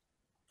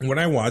 When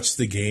I watch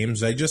the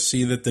games, I just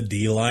see that the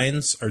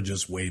D-lines are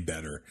just way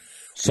better.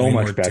 So way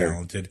much more better.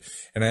 Talented.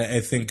 And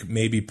I think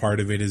maybe part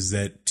of it is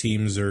that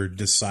teams are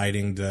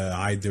deciding to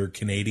hide their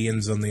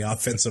Canadians on the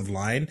offensive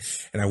line.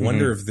 And I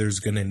wonder if there's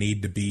going to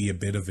need to be a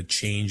bit of a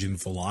change in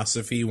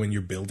philosophy when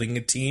you're building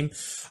a team.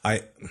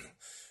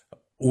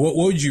 What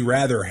would you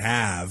rather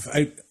have?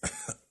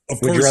 Of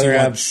course, you rather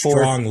have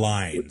strong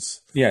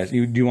lines. Yes,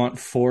 you do want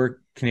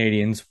 4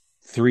 Canadians,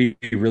 3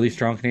 really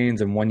strong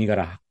Canadians, and 1 you got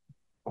to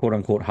quote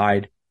unquote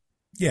hide.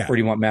 Yeah. Or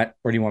do you want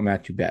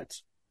Matthew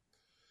Betts?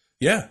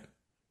 Yeah.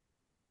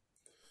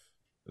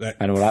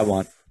 I know what I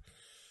want.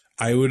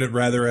 I would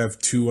rather have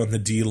 2 on the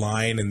D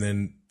line and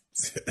then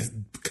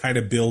kind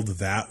of build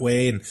that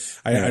way. And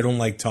I don't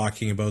like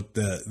talking about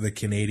the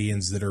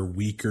Canadians that are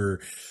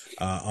weaker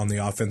on the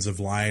offensive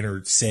line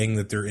or saying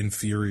that they're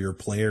inferior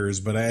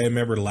players. But I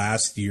remember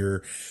last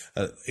year,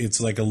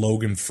 it's like a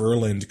Logan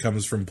Ferland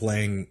comes from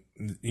playing,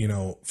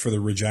 for the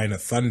Regina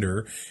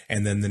Thunder,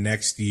 and then the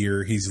next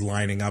year he's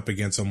lining up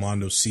against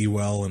Armando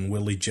Sewell and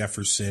Willie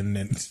Jefferson,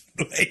 and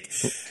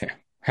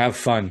have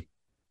fun.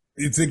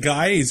 It's a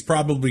guy he's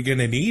probably going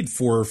to need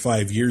 4 or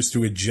 5 years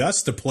to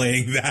adjust to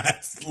playing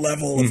that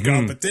level of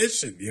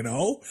competition,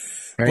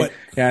 Right.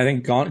 But I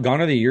think gone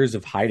are the years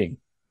of hiding.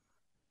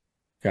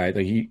 Guy,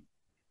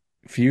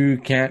 if you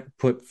can't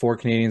put 4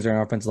 Canadians on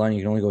an offensive line, you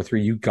can only go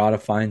 3. You got to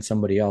find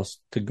somebody else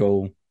to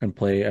go and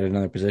play at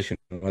another position,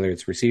 whether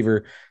it's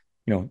receiver.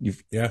 You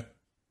got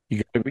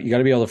to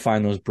be able to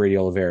find those Brady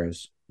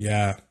Oliveras.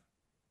 Yeah.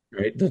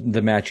 right?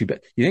 The match you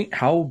bet. You think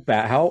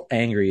how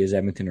angry is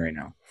Edmonton right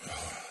now?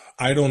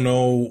 I don't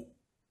know.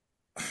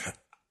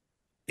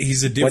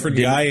 He's a different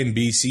guy in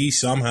BC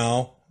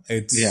somehow.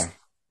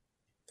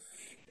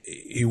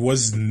 He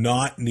was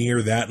not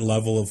near that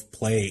level of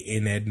play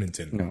in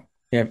Edmonton. No.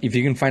 Yeah, if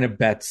you can find a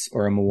Betts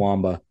or a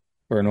Mwamba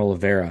or an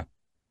Oliveira,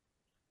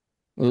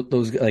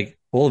 those like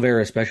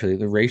Oliveira especially,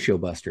 the ratio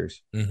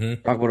busters.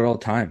 Mm-hmm. Talk about it all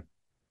the time.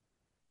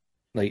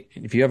 Like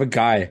if you have a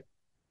guy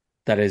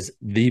that is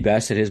the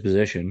best at his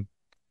position,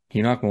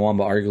 Enoch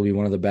Mwamba, arguably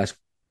one of the best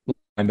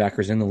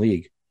linebackers in the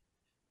league,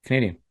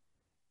 Canadian.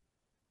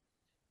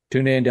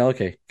 Tunde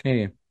Ndeleke,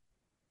 Canadian.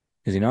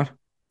 Is he not?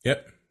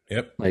 Yep.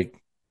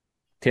 Like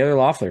Taylor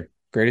Loeffler,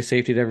 greatest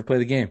safety to ever play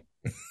the game.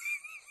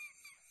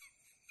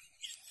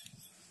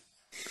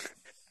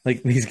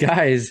 Like these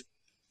guys,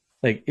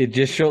 like it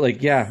just showed.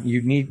 Like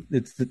you need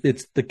it's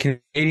the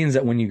Canadians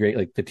that win you great.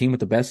 Like the team with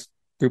the best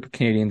group of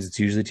Canadians, it's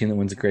usually the team that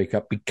wins the Grey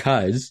Cup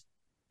because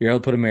you're able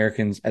to put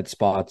Americans at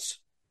spots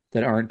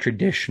that aren't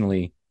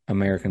traditionally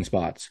American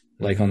spots,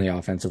 like on the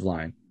offensive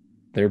line.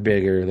 They're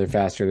bigger, they're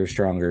faster, they're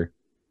stronger.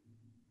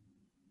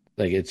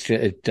 Like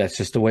that's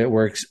just the way it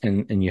works.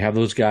 And you have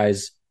those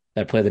guys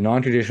that play the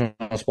non-traditional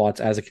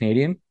spots as a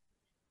Canadian.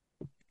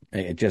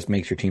 It just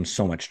makes your team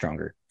so much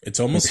stronger. It's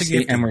almost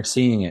and we're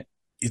seeing it.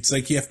 It's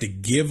like you have to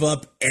give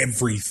up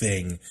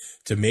everything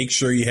to make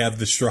sure you have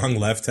the strong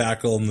left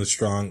tackle and the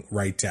strong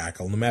right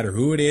tackle, no matter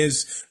who it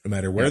is, no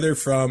matter where they're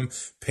from,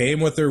 pay them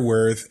what they're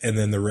worth, and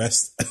then the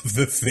rest of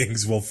the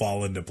things will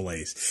fall into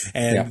place.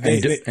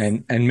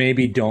 And and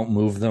maybe don't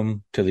move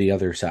them to the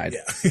other side.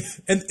 Yeah.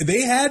 And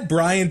they had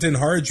Bryant and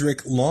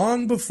Hardrick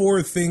long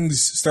before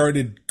things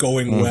started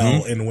going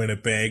well in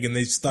Winnipeg, and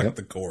they stuck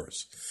the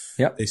course.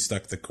 Yep. They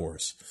stuck the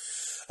course.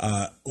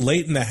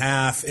 Late in the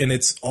half, and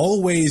it's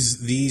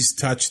always these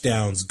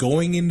touchdowns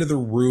going into the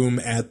room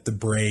at the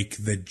break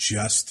that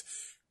just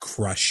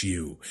crush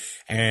you.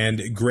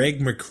 And Greg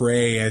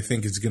McCrae, I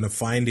think, is going to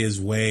find his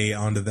way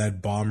onto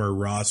that Bomber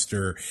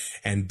roster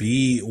and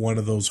be one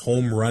of those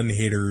home run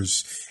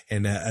hitters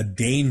and a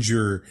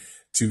danger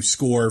to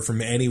score from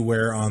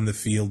anywhere on the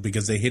field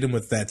because they hit him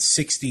with that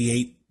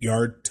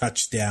 68-yard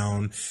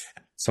touchdown.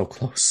 So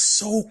close.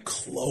 So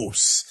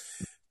close.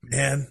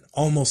 Man,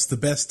 almost the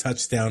best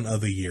touchdown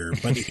of the year,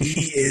 but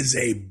he is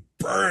a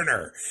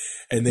burner.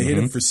 And they hit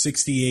him for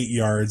 68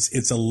 yards.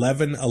 It's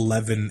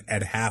 11-11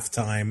 at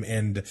halftime,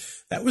 and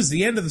that was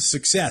the end of the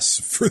success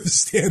for the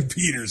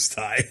Stampeders,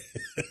 Ty.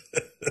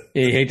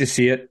 You hate to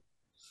see it.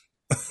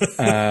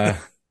 At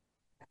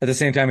the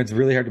same time, it's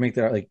really hard to make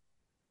that. Like,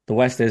 the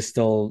West is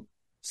still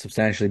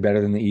substantially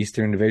better than the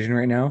Eastern Division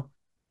right now,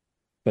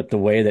 but the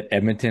way that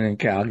Edmonton and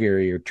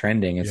Calgary are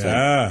trending, it's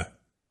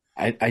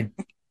like,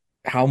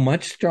 how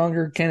much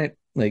stronger can it?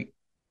 Like,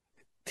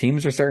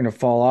 teams are starting to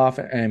fall off.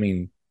 I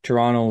mean,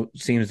 Toronto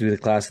seems to be the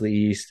class of the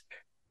East.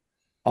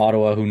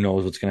 Ottawa, who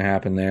knows what's going to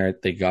happen there?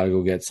 They got to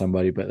go get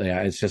somebody. But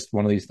yeah, it's just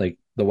one of these, like,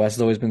 the West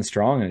has always been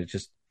strong, and it's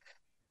just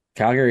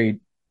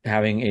Calgary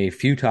having a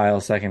futile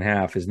second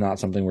half is not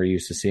something we're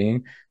used to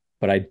seeing.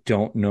 But I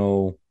don't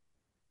know,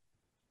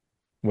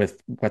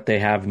 with what they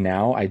have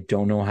now, I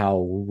don't know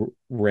how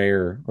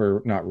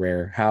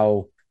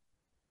how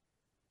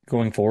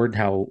going forward,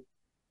 how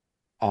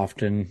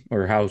often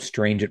or how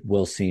strange it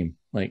will seem.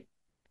 Like,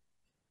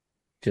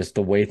 just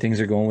the way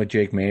things are going with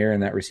Jake Mayer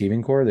and that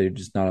receiving core, they're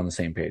just not on the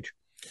same page.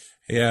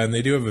 Yeah, and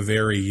they do have a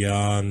very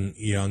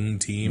young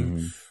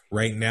team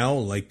right now.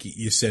 Like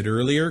you said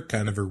earlier,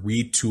 kind of a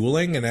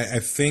retooling, and I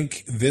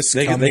think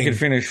they could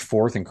finish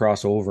fourth and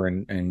cross over,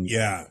 and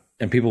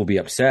people will be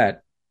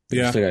upset. But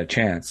you still got a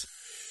chance.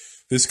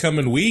 This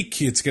coming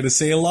week, it's going to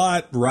say a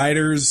lot.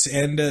 Riders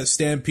and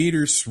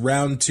Stampeders,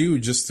 round 2,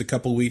 just a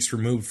couple weeks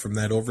removed from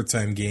that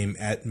overtime game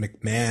at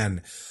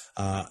McMahon.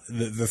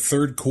 The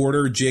third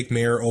quarter, Jake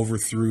Mayer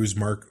overthrows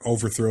Mark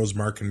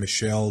and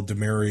Michelle.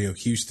 Demario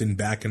Houston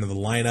back into the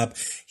lineup.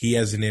 He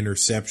has an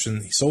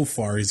interception. So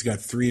far, he's got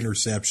 3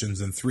 interceptions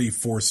and 3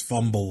 forced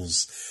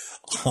fumbles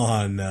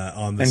on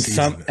the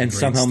season. And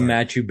somehow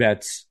Matthew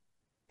Betts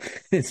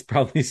is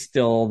probably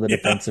still the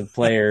defensive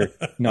player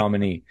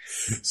nominee.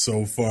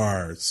 So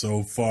far.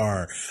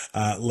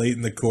 Late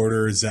in the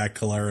quarter, Zach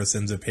Collaros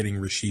ends up hitting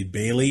Rasheed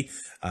Bailey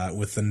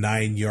with the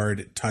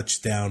 9-yard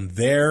touchdown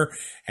there.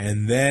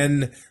 And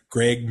then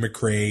Greg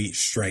McCrae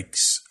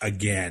strikes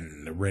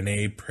again.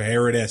 Rene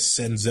Paredes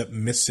ends up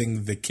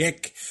missing the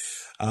kick.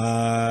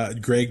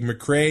 Greg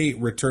McCrae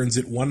returns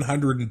it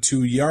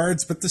 102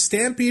 yards, but the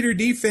Stampeder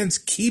defense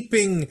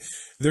keeping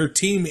their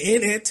team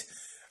in it.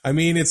 I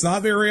mean, it's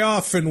not very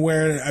often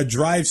where a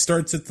drive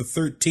starts at the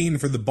 13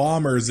 for the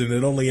Bombers and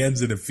it only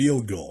ends in a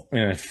field goal.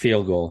 Yeah, a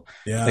field goal.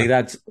 Yeah. Like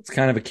it's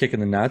kind of a kick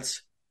in the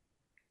nuts,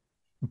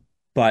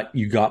 but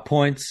you got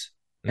points,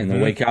 and the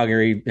way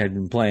Calgary had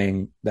been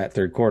playing that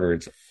third quarter,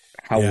 it's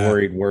how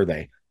worried were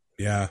they?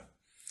 Yeah.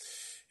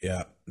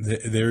 Yeah.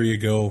 There you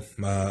go.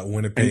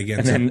 Winnipeg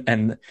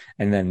and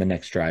then the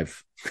next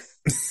drive.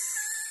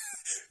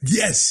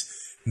 Yes.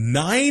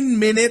 9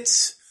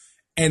 minutes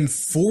and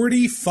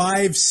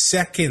 45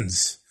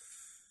 seconds.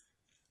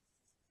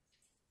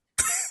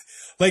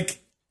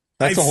 Like,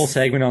 That's a whole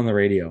segment on the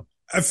radio.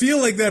 I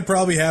feel like that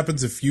probably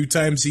happens a few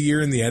times a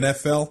year in the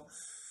NFL,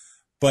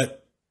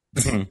 but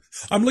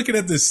I'm looking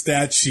at this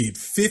stat sheet,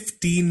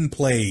 15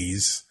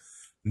 plays,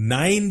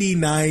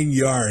 99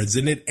 yards,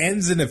 and it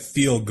ends in a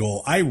field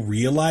goal. I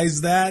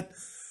realize that,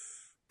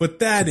 but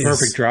that is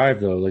perfect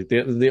drive though. Like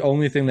the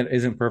only thing that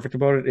isn't perfect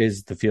about it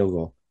is the field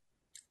goal.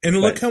 And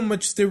look how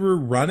much they were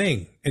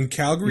running, and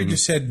Calgary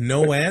just had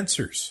no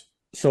answers.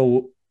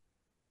 So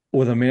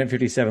with a minute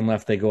 57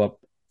 left, they go up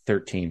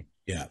 13.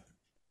 Yeah.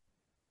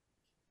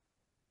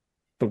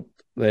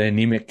 The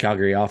anemic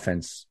Calgary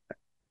offense,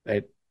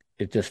 it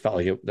just felt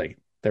like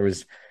it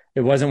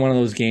wasn't one of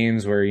those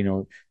games where,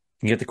 you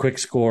can get the quick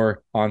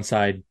score,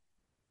 onside,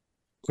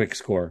 quick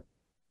score.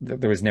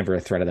 There was never a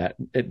threat of that.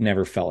 It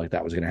never felt like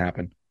that was going to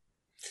happen.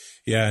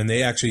 Yeah, and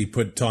they actually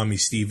put Tommy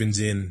Stevens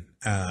in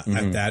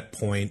at that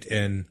point.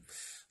 And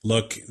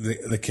look,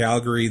 the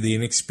Calgary, the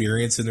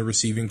inexperience in the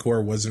receiving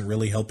core wasn't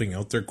really helping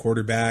out their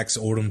quarterbacks.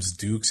 Odom's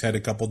Dukes had a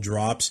couple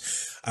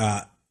drops.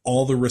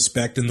 All the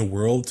respect in the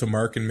world to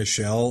Mark and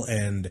Michelle,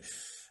 and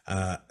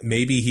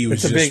maybe he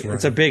was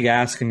it's a big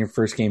ask in your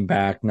first game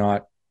back,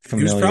 not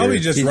familiar. He was probably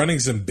just running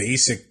some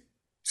basic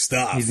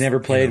stuff. He's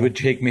never played with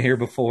Jake Mayer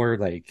before.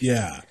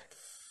 Yeah.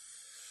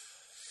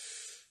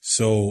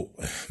 So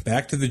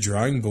back to the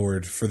drawing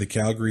board for the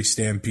Calgary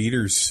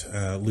Stampeders,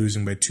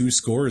 losing by 2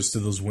 scores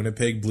to those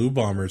Winnipeg Blue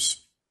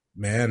Bombers.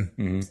 Man,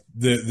 are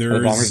the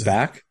Bombers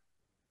back?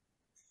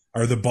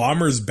 Are the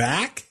Bombers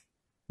back?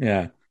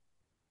 Yeah.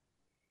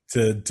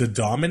 To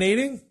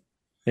dominating?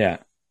 Yeah.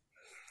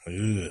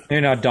 Ugh.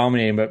 They're not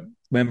dominating, but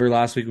remember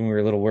last week when we were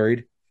a little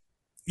worried?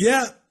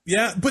 Yeah.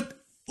 But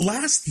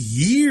last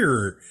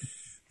year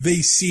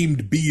they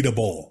seemed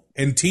beatable,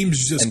 and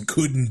teams just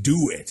couldn't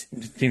do it.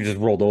 Teams just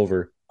rolled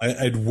over.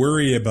 I'd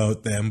worry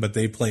about them, but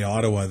they play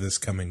Ottawa this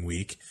coming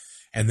week,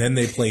 and then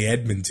they play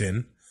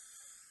Edmonton.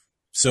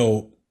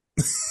 So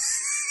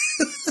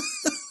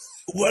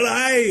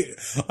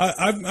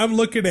I'm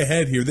looking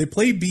ahead here. They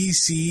play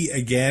BC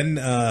again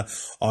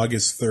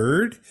August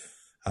 3rd.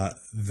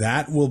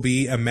 That will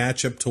be a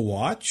matchup to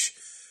watch,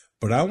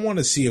 but I want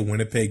to see a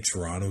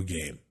Winnipeg-Toronto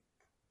game.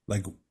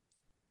 Like,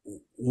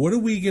 what are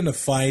we going to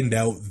find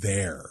out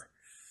there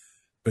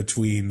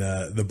between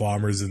the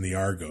Bombers and the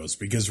Argos?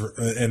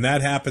 And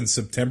that happens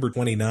September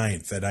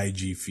 29th at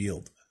IG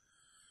Field.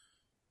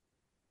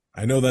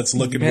 I know that's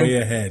looking way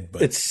ahead,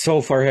 but it's so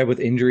far ahead with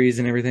injuries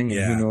and everything. And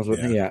yeah, who knows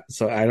what? Yeah.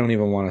 So I don't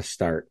even want to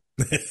start.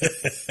 I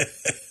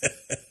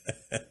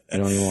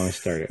don't even want to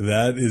start it.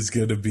 That is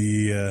going to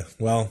be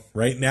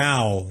right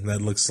now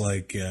that looks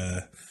like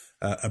a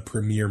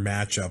premier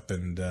matchup,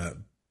 and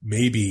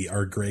maybe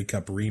our Grey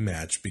Cup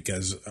rematch,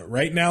 because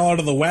right now out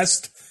of the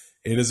West,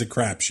 it is a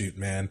crapshoot,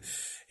 man.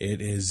 It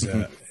is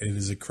a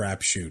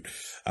crapshoot.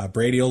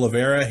 Brady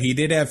Oliveira, he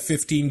did have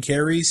 15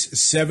 carries,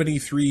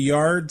 73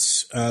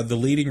 yards. The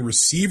leading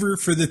receiver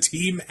for the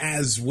team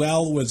as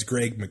well was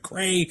Greg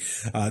McRae.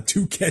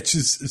 2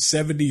 catches,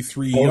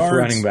 73 Both yards.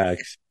 Running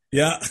backs.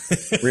 Yeah.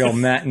 Real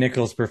Matt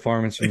Nichols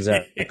performance from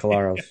Zach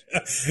Collaros.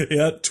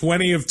 Yeah,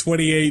 20 of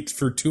 28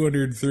 for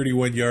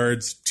 231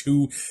 yards,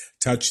 2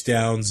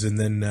 touchdowns, and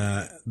then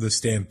the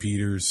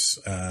Stampeders,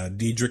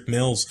 Dedrick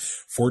Mills,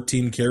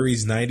 14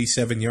 carries,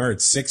 97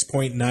 yards,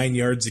 6.9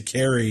 yards a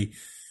carry.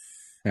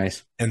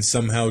 Nice. And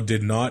somehow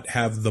did not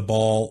have the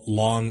ball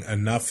long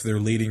enough. Their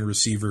leading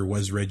receiver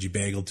was Reggie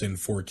Bagleton,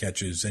 4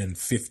 catches and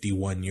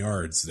 51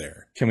 yards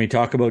there. Can we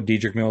talk about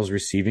Dedrick Mills'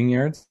 receiving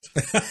yards?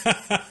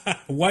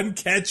 1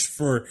 catch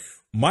for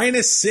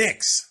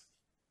 -6.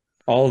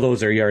 All of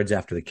those are yards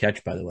after the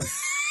catch, by the way.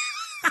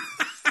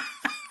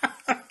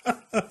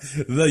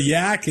 The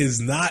yak is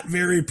not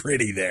very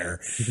pretty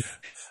there.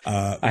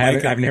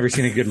 I've never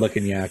seen a good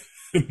looking yak.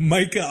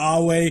 Micah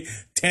Awe,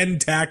 10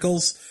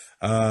 tackles,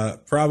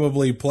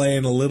 probably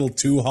playing a little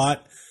too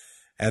hot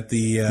at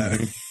the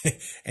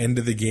end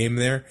of the game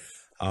there.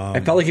 I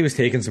felt like he was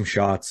taking some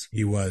shots.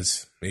 He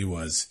was.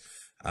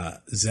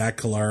 Zach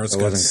Collaros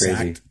got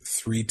sacked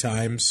 3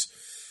 times.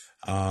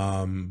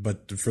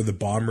 But for the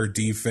Bomber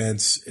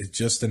defense, it's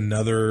just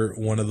another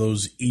one of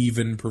those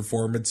even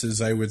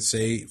performances, I would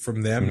say,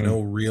 from them. Mm-hmm.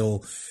 No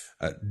real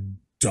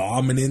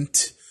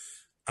dominant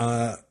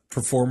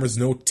performers,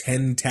 no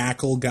 10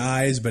 tackle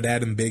guys, but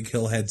Adam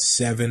Bighill had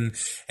 7,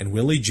 and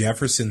Willie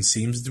Jefferson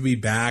seems to be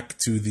back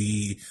to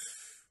the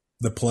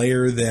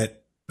player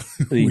that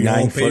the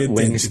 9-foot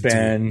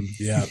wingspan.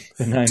 Yeah,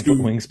 the 9-foot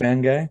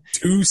wingspan guy.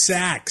 2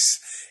 sacks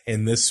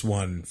in this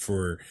one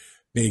for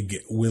Big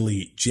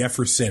Willie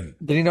Jefferson.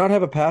 Did he not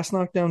have a pass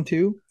knockdown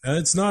too?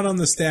 It's not on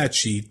the stat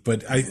sheet,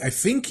 but I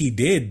think he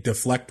did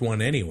deflect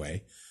one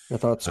anyway. I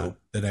thought so.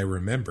 That I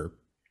remember.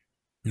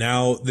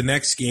 Now, the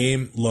next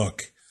game,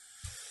 look,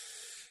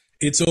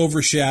 it's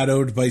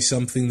overshadowed by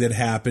something that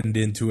happened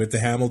into it. The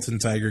Hamilton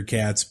Tiger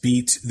Cats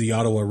beat the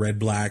Ottawa Red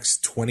Blacks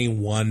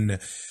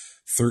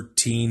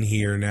 21-13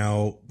 here.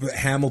 Now,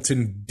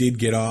 Hamilton did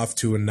get off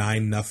to a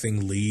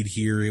 9-0 lead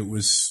here. It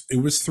was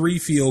 3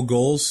 field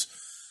goals.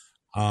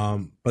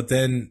 But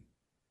then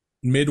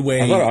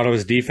midway, I thought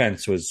Ottawa's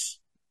defense was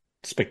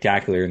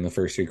spectacular in the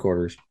first 3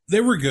 quarters.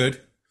 They were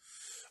good.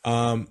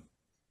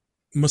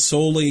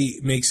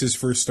 Masoli makes his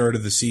first start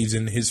of the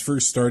season, his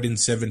first start in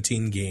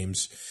 17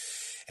 games,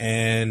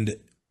 and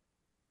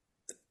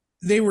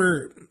they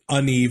were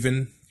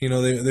uneven.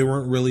 They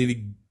weren't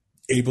really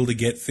able to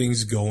get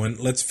things going.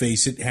 Let's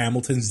face it,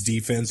 Hamilton's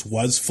defense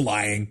was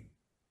flying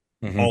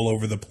all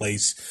over the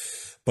place.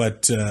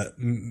 But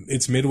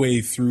it's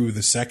midway through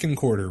the second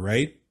quarter,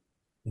 right,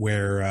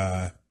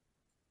 where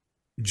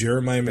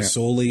Jeremiah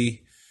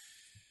Masoli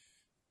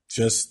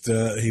just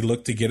he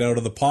looked to get out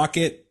of the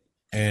pocket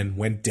and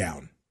went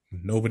down.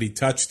 Nobody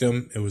touched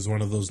him. It was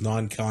one of those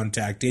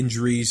non-contact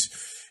injuries.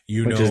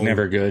 Which is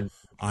never good.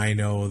 I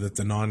know that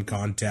the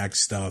non-contact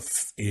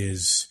stuff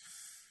is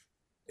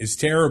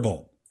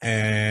terrible.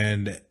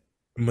 And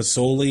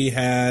Masoli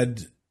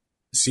had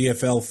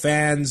CFL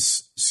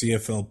fans,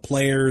 CFL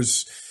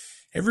players,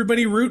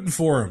 everybody rooting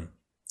for him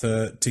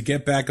to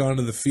get back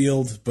onto the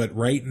field. But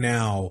right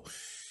now,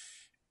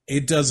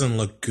 it doesn't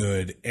look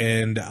good.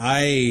 And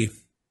I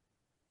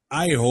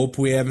hope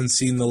we haven't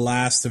seen the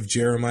last of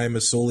Jeremiah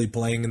Masoli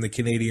playing in the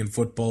Canadian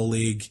Football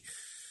League.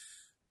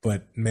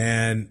 But,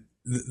 man,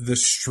 the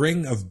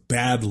string of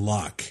bad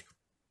luck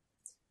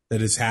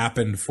that has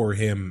happened for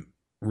him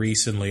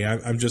recently.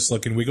 I'm just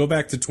looking. We go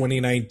back to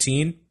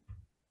 2019.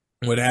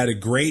 Would had a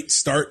great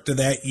start to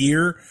that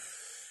year.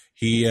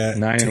 He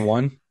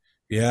 9-1.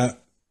 Yeah,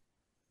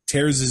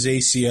 tears his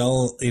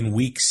ACL in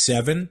week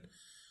 7,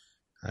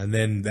 and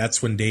then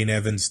that's when Dane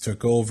Evans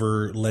took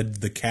over,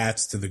 led the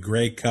Cats to the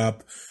Grey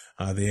Cup.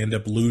 They end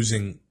up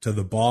losing to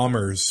the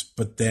Bombers,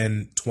 but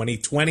then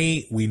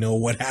 2020, we know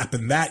what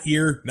happened that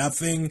year.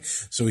 Nothing.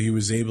 So he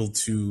was able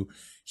to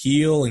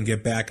heal and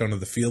get back onto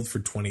the field for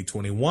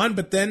 2021,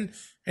 but then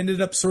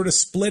ended up sort of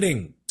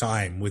splitting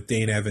time with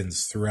Dane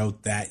Evans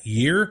throughout that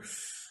year.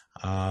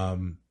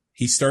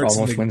 He starts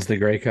almost wins the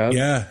Grey Cup.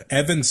 Yeah,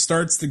 Evans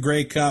starts the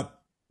Grey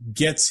Cup,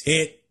 gets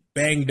hit,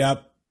 banged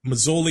up.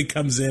 Masoli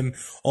comes in,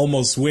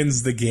 almost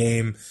wins the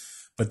game,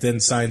 but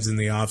then signs in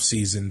the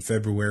offseason,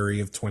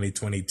 February of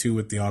 2022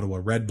 with the Ottawa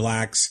Red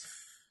Blacks.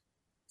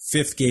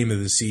 5th game of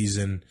the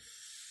season.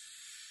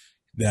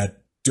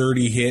 That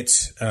dirty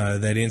hit,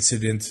 that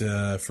incident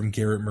from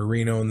Garrett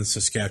Marino and the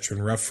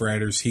Saskatchewan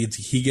Roughriders.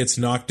 He gets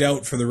knocked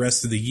out for the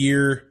rest of the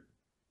year,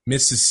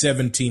 misses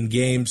 17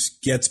 games,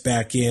 gets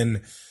back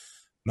in,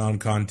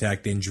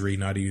 non-contact injury,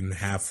 not even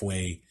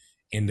halfway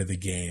into the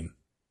game.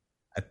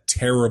 A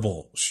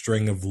terrible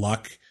string of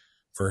luck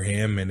for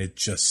him, and it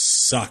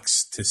just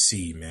sucks to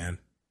see, man.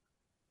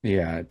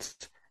 Yeah,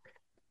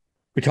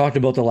 we talked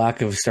about the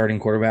lack of starting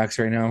quarterbacks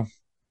right now.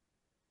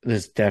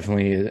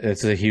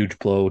 It's a huge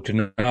blow to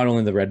not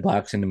only the Red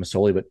Blacks and to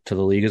Masoli, but to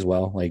the league as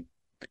well. Like,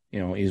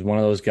 he's one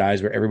of those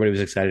guys where everybody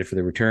was excited for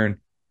the return,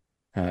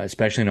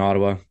 especially in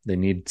Ottawa. They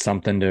need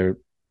something to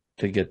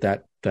get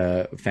that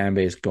fan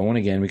base going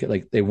again.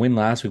 They win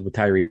last week with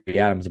Tyree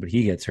Adams, but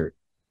he gets hurt.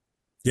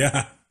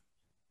 Yeah,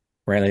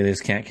 right. Like, they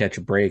just can't catch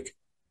a break.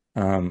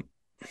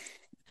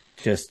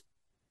 Just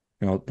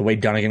the way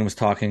Dunnigan was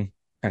talking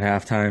at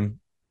halftime,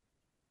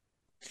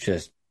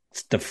 it's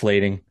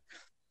deflating.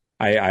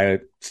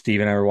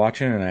 Steve and I were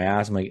watching, and I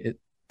asked him,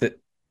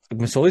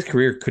 Masoli's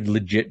career could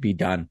legit be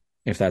done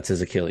if that's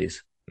his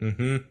Achilles.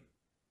 Mm-hmm.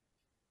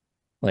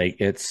 Like,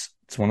 it's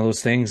one of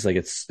those things. Like,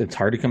 it's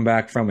hard to come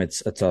back from.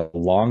 It's a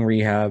long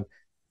rehab.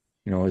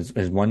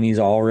 His one knee's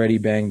already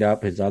banged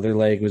up. His other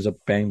leg was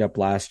banged up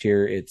last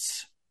year.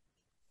 It's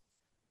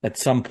at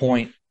some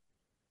point,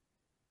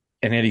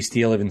 and Eddie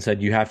Steele even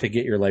said, you have to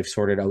get your life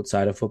sorted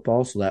outside of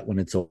football so that when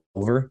it's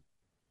over,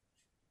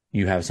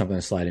 you have something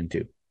to slide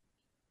into.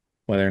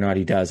 Whether or not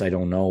he does, I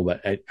don't know,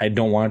 but I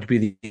don't want it to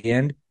be the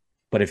end.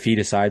 But if he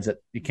decides that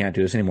you can't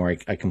do this anymore,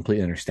 I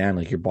completely understand.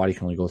 Like, your body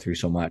can only go through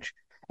so much.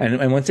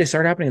 And once they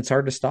start happening, it's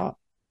hard to stop.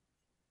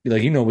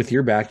 Like, with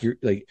your back, you're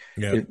like,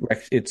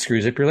 it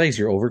screws up your legs.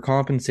 You're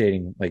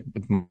overcompensating. Like,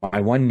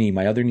 my one knee,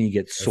 my other knee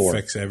gets sore. It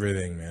affects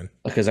everything, man.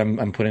 Because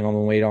I'm putting all the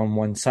weight on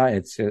one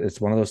side. It's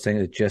one of those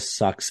things that just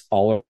sucks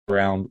all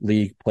around,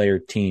 league, player,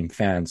 team,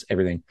 fans,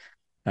 everything.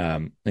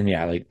 And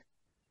yeah, like,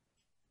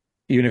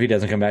 even if he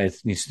doesn't come back,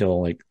 he's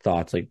still like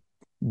thoughts, like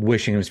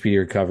wishing him speedy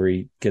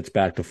recovery, gets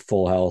back to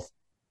full health.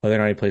 Whether or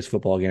not he plays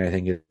football again, I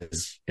think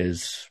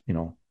is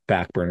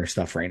back burner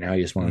stuff right now.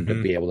 You just want him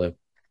to be able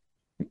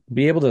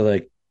to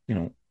like,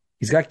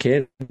 he's got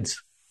kids. Yep.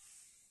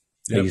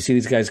 Like, you see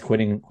these guys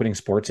quitting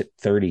sports at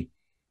 30.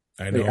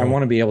 I know. Like, I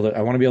want to be able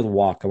to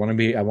walk. I want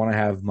to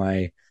have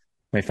my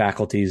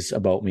faculties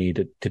about me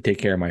to take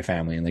care of my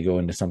family, and they go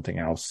into something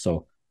else.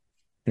 So,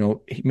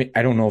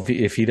 I don't know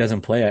if he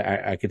doesn't play,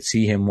 I could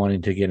see him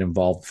wanting to get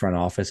involved front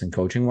office and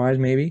coaching wise,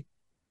 maybe,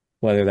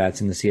 whether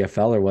that's in the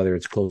CFL or whether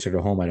it's closer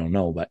to home. I don't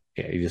know, but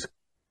yeah,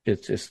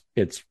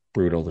 it's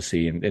brutal to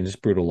see, and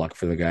just brutal luck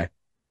for the guy.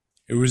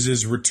 It was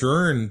his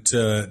return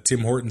to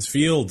Tim Hortons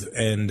Field,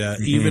 and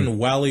even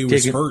while he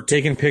was hurt,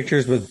 taking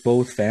pictures with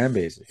both fan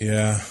bases.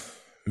 Yeah,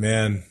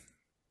 man.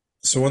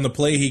 So on the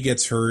play he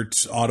gets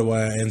hurt, Ottawa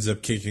ends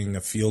up kicking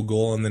a field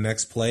goal on the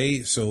next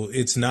play. So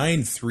it's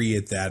 9-3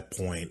 at that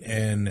point.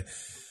 And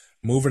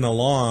moving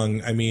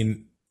along, I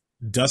mean,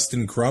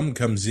 Dustin Crum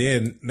comes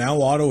in.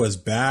 Now Ottawa's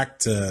back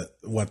to,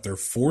 their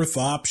fourth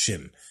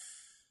option.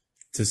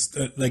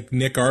 Like,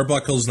 Nick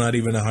Arbuckle's not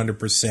even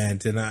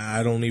 100%, and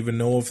I don't even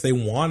know if they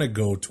want to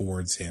go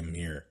towards him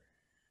here.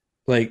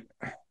 Like,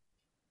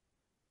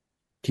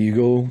 do you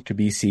go to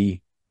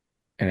BC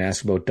and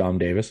ask about Dom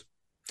Davis?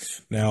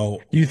 Now,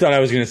 you thought I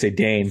was going to say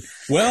Dane.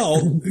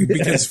 Well,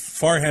 because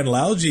Farhan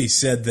Lalji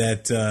said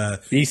that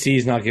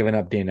BC's not giving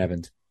up Dane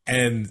Evans.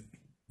 And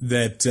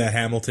that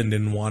Hamilton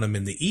didn't want him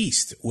in the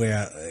East.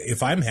 Where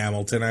if I'm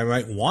Hamilton, I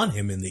might want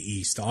him in the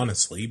East,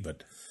 honestly,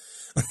 but...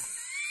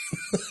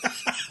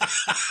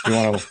 You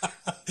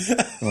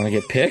want to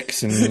get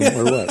picks or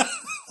what?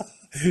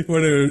 You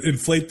want to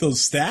inflate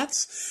those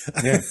stats?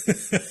 Yeah.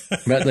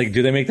 But, like,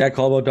 do they make that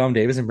call about Dom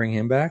Davis and bring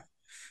him back?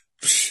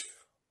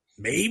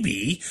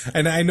 Maybe.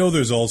 And I know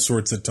there's all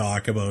sorts of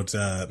talk about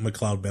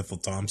McLeod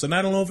Bethel-Thompson.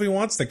 I don't know if he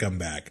wants to come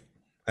back.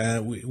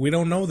 We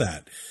don't know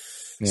that.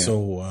 Yeah.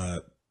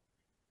 So...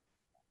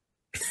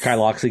 Kyle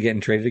Loxley getting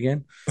traded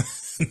again?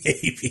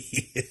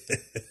 Maybe.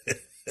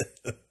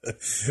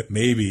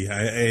 Maybe.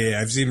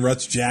 I've seen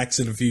Russ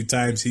Jackson a few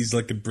times. He's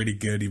looking pretty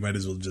good. He might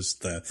as well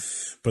just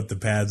put the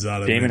pads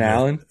on him. Damon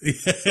Allen?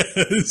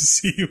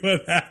 See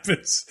what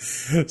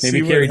happens.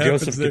 Maybe Kerry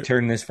Joseph could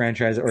turn this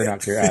franchise, or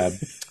not Kerry.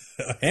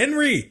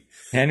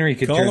 Henry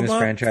could turn this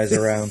franchise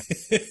around.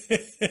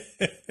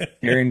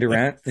 Aaron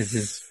Durant,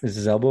 is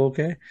his elbow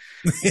okay?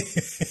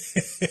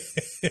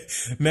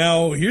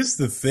 Now, here's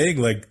the thing.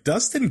 Like,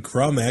 Dustin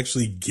Crum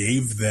actually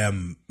gave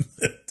them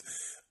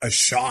a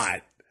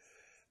shot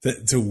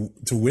to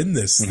win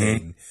this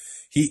thing.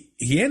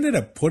 He ended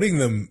up putting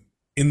them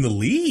in the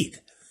lead.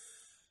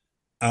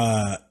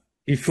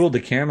 He fooled the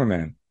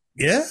cameraman.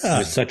 Yeah. It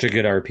was such a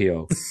good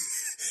RPO.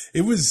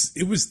 It was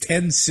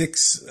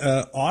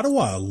 10-6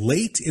 Ottawa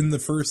late in the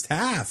first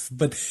half.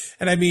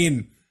 And I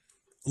mean,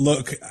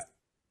 look,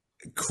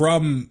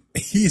 Crum,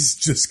 he's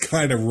just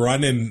kind of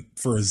running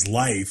for his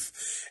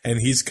life, and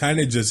he's kind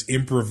of just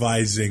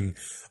improvising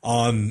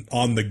on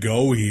the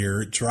go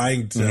here,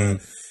 trying to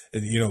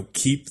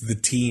keep the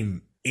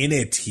team in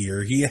it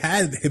here. He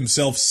had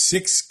himself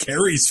 6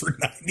 carries for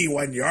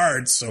 91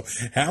 yards, so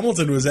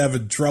Hamilton was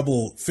having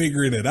trouble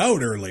figuring it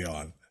out early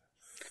on.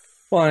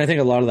 Well, and I think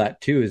a lot of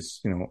that too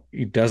is,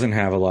 he doesn't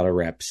have a lot of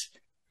reps,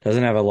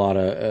 doesn't have a lot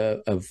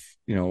of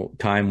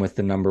time with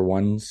the number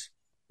ones.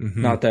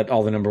 Mm-hmm. Not that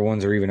all the number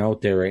ones are even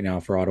out there right now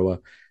for Ottawa,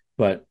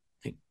 but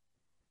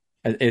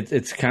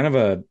it's kind of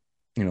a,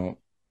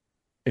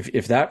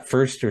 if that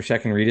first or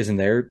second read isn't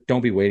there,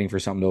 don't be waiting for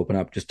something to open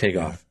up. Just take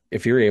off.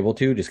 If you're able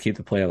to, just keep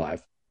the play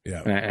alive.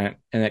 Yeah,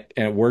 and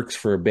it works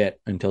for a bit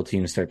until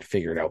teams start to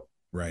figure it out.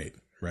 Right.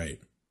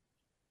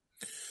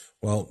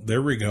 Well,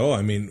 there we go.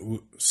 I mean,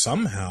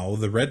 somehow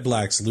the Red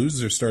Blacks lose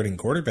their starting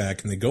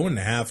quarterback and they go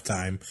into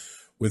halftime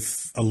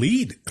with a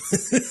lead.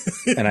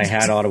 And I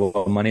had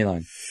Ottawa money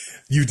line.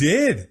 You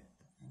did?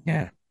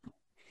 Yeah.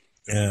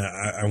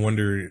 I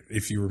wonder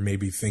if you were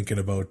maybe thinking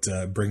about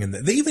bringing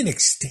that. They even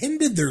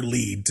extended their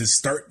lead to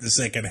start the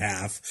second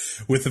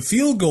half with a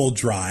field goal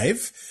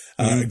drive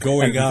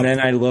going up. And then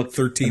I looked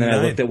 13-9. And then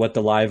I looked at what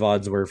the live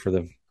odds were for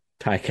the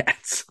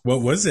Ticats.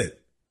 What was it?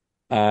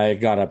 I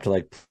got up to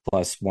like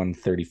plus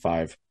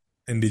 135.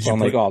 And did so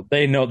you? I'm like,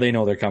 they know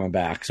they're coming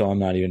back, so I'm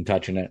not even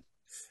touching it.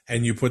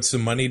 And you put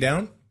some money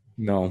down?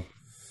 No.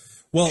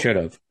 Well, should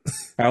have.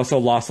 I also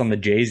lost on the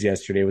Jays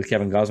yesterday with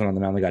Kevin Gosman on the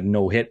mound. They got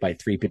no hit by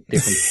 3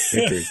 different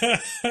pitchers.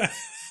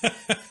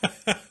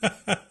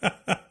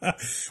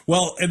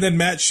 Well, and then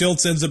Matt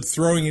Schultz ends up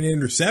throwing an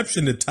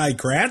interception to Ty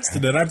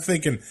Cranston, and I'm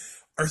thinking,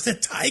 are the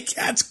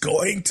Ticats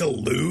going to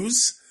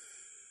lose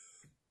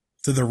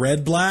to the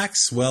Red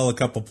Blacks? Well, a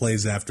couple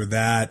plays after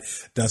that,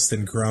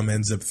 Dustin Crum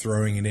ends up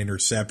throwing an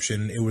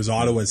interception. It was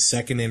Ottawa's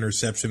second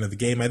interception of the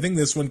game. I think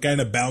this one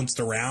kind of bounced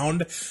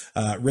around.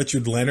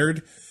 Richard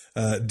Leonard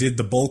did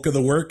the bulk of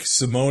the work.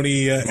 Simone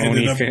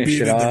ended up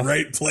being in the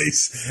right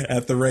place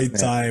at the right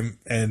time.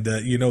 And,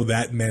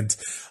 that meant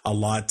a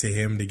lot to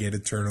him to get a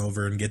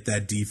turnover and get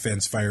that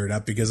defense fired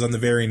up, because on the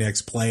very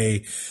next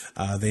play,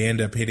 they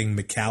end up hitting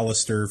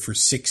McAllister for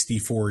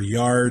 64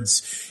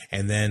 yards.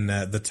 And then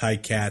the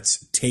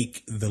Ticats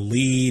take the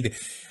lead,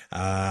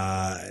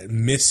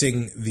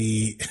 missing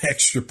the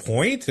extra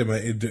point.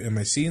 Am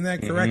I seeing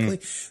that correctly?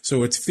 Mm-hmm.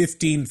 So it's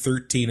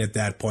 15-13 at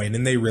that point,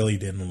 and they really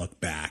didn't look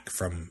back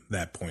from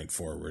that point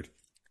forward.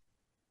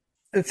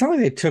 It's not like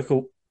they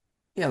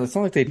it's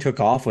not like they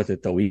took off with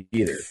it though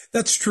either.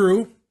 That's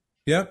true.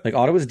 Yeah. Like,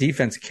 Ottawa's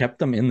defense kept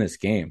them in this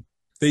game.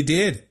 They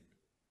did.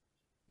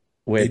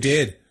 They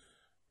did.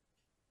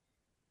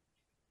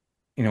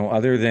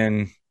 Other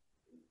than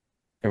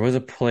there was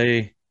a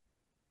play.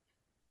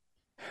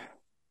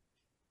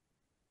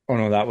 Oh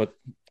no,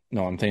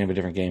 I'm thinking of a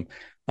different game.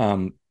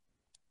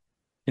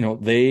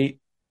 They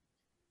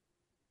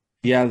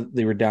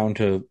were down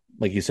to,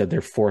 like you said,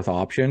 their fourth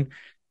option,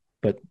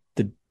 but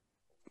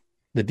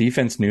the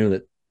defense knew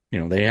that,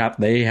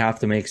 they have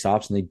to make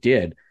stops, and they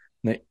did.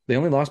 And they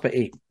only lost by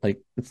 8.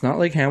 Like, it's not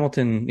like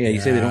Hamilton. Yeah, you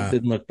say they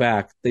didn't look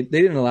back. They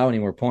didn't allow any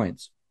more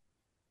points.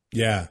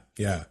 Yeah,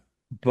 yeah.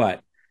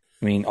 But,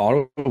 I mean,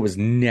 Ottawa was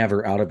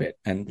never out of it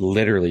and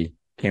literally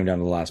came down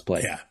to the last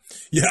play.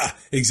 Yeah,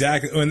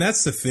 exactly. And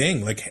that's the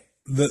thing. Like,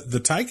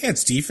 the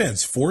Ticats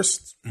defense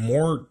forced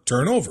more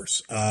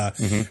turnovers.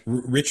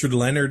 Richard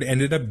Leonard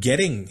ended up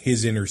getting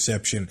his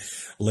interception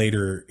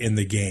later in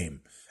the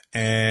game.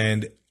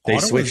 And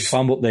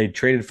they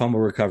traded fumble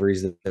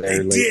recoveries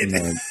there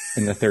late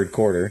in the third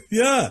quarter.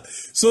 Yeah.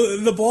 So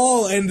the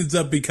ball ended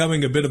up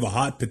becoming a bit of a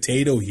hot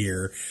potato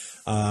here.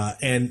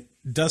 And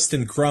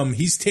Dustin Crum,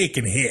 he's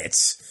taking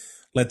hits.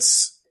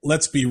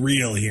 Let's be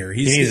real here.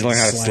 He needs to learn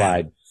how to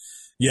slide.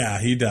 Yeah,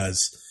 he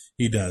does.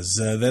 He does.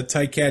 That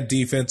Ticat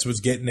defense was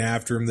getting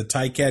after him. The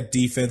Ticat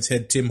defense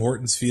had Tim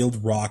Hortons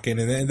Field rocking,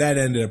 and that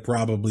ended up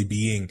probably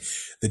being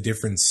the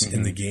difference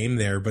in the game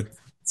there. But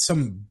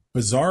some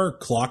bizarre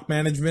clock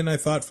management, I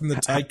thought, from the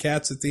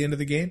Ticats at the end of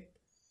the game.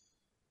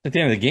 At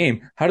the end of the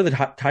game, how did the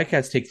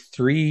Ticats take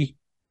 3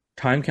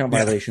 time count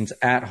violations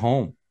at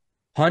home?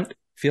 Punt,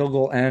 field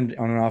goal, and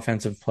on an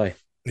offensive play.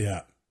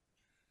 Yeah.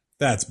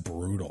 That's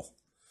brutal.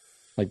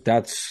 Like,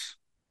 they're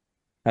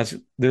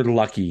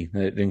lucky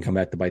that it didn't come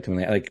back to bite them.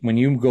 Like, when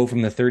you go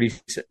from the 30,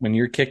 when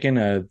you're kicking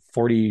a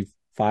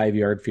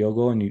 45-yard field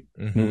goal and you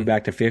move it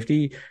back to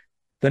 50,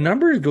 the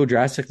numbers go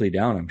drastically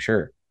down, I'm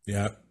sure.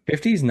 Yeah.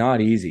 50 is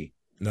not easy.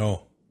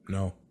 No.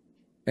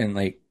 And,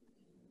 like,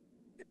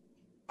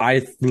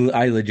 I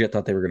legit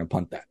thought they were going to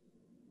punt that.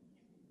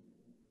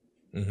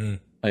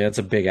 Like, that's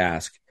a big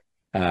ask.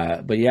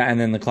 But yeah, and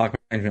then the clock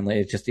management,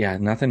 it's just,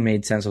 nothing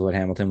made sense of what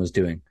Hamilton was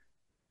doing.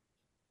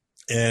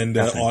 And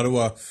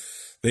Ottawa,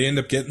 they end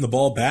up getting the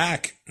ball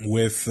back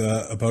with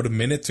about a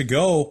minute to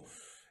go.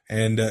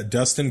 And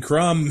Dustin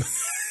Crum,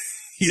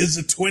 he has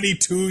a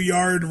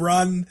 22-yard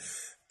run,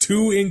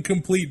 2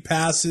 incomplete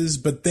passes,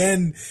 but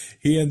then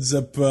he ends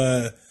up,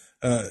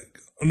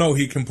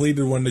 he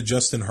completed one to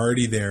Justin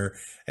Hardy there.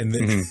 And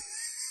then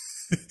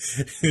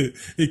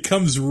it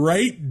comes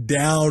right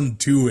down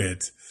to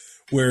it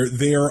where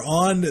they are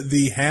on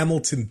the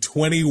Hamilton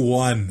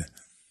 21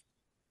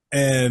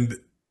 and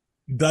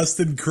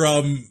Dustin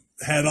Crum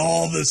had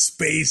all the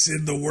space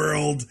in the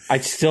world. I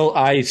still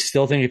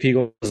think if he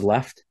goes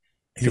left,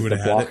 he would have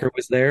the blocker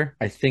was there.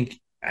 I think,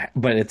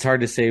 but it's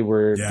hard to say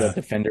where the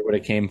defender would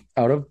have came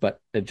out of.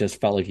 But it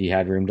just felt like he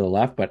had room to the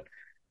left. But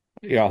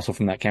you also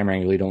from that camera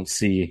angle, you don't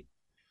see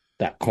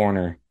that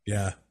corner.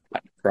 Yeah,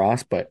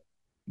 cross. But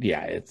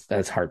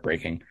that's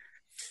heartbreaking.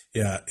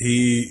 Yeah,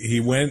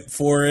 he went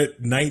for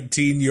it,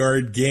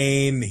 19-yard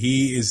gain.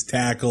 He is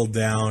tackled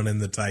down,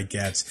 and the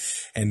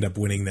Ticats end up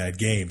winning that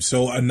game.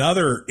 So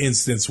another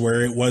instance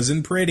where it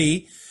wasn't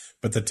pretty,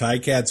 but the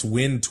Ticats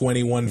win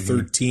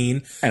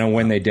 21-13. And a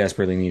win they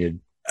desperately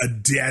needed.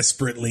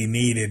 Desperately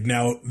needed.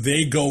 Now,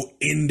 they go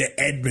into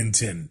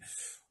Edmonton,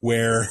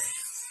 where,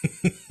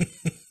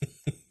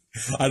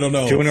 I don't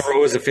know. 2 in a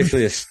row is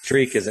officially a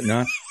streak, is it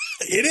not?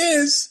 It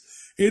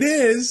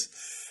is.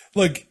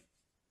 Look,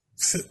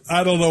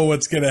 I don't know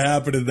what's going to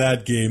happen in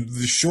that game.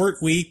 The short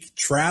week,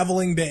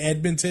 traveling to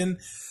Edmonton,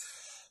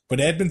 but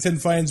Edmonton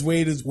finds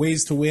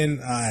ways to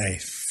win.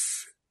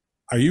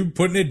 Are you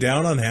putting it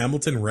down on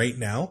Hamilton right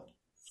now?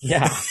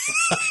 Yeah.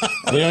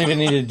 We don't even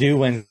need to do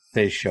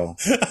Wednesday's show.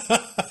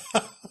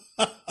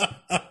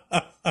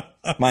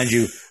 Mind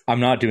you,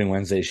 I'm not doing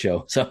Wednesday's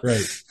show. So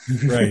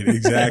Right,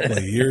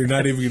 exactly. You're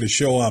not even going to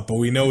show up, but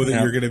we know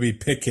that you're going to be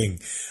picking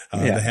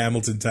the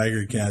Hamilton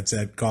Tiger Cats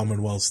at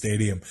Commonwealth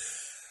Stadium.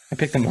 I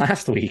picked them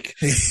last week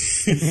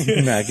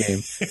in that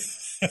game.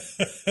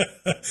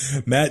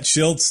 Matt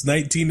Schultz,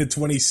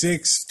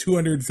 19-26,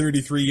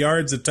 233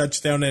 yards, a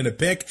touchdown and a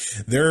pick.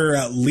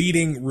 Their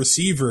leading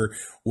receiver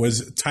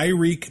was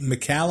Tyreek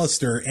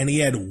McAllister, and he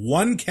had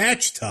 1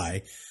 catch,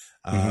 Ty.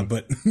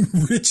 But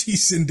Richie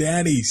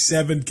Sindani,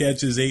 7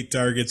 catches, 8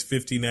 targets,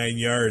 59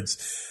 yards.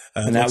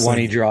 And that one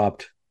he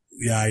dropped.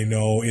 Yeah, I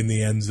know, in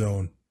the end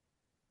zone.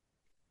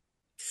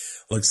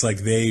 Looks like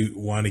they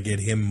want to get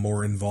him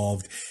more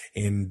involved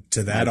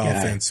into that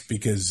offense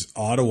because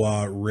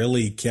Ottawa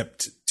really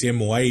kept Tim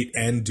White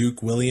and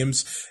Duke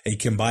Williams a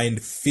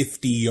combined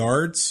 50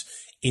 yards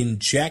in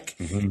check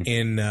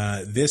in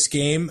this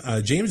game.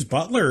 James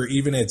Butler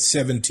even had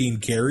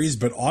 17 carries,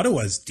 but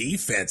Ottawa's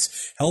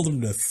defense held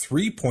him to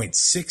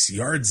 3.6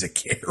 yards a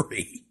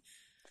carry.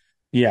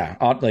 Yeah,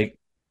 like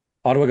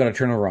Ottawa got a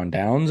turnover on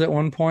downs at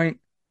one point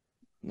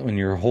when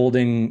you're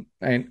holding.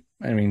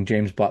 I mean,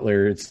 James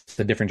Butler, it's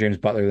a different James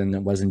Butler than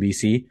it was in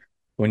BC.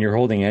 When you're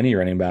holding any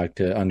running back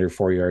to under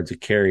 4 yards a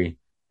carry,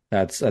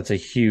 that's a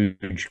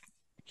huge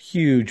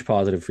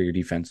positive for your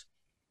defense.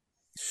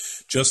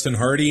 Justin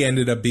Hardy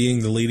ended up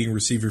being the leading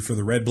receiver for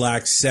the Red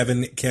Blacks,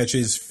 7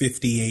 catches,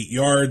 58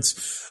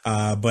 yards,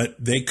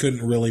 but they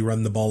couldn't really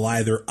run the ball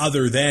either,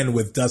 other than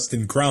with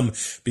Dustin Crum,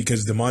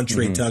 because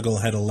DeMontre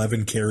Tuggle had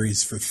 11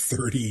 carries for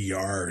 30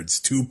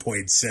 yards,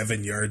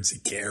 2.7 yards a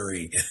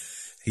carry.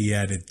 He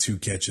added 2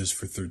 catches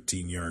for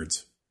 13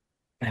 yards.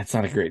 That's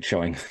not a great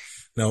showing.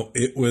 No,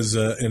 it was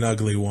an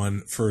ugly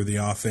one for the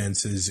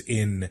offenses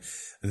in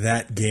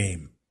that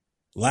game.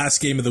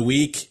 Last game of the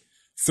week,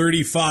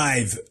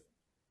 35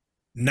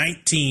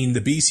 19,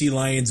 the BC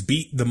Lions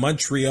beat the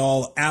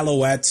Montreal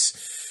Alouettes.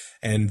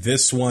 And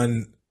this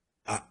one,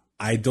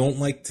 I don't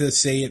like to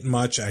say it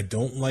much. I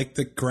don't like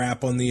the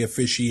crap on the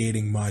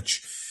officiating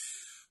much.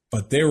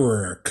 But there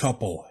were a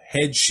couple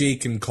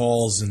head-shaking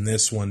calls in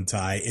this one,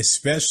 Ty,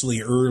 especially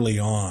early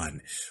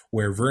on,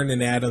 where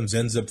Vernon Adams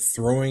ends up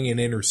throwing an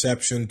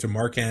interception to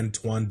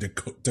Marc-Antoine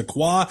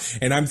Dequoy,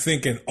 and I'm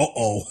thinking,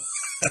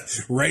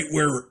 right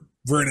where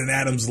Vernon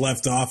Adams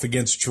left off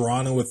against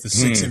Toronto with the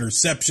 6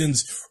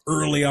 interceptions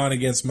early on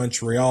against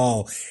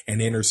Montreal, an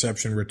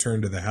interception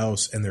returned to the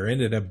house, and there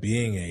ended up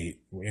being an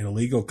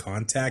illegal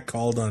contact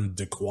called on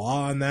Dequoy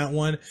on that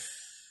one.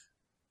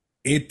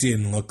 It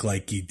didn't look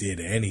like he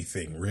did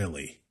anything,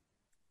 really.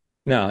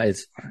 No,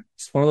 it's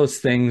one of those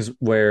things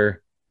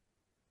where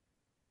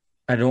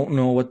I don't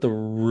know what the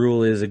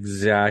rule is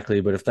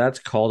exactly, but if that's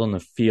called on the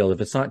field,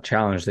 if it's not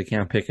challenged, they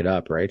can't pick it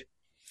up, right?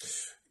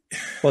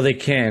 Well, they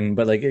can,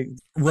 but like it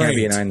can't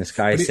be an eye in the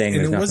sky saying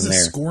there's nothing there. It was a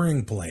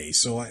scoring play,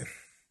 so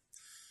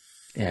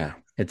yeah,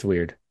 it's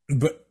weird.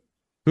 But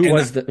who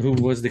was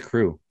the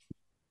crew?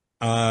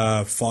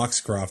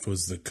 Foxcroft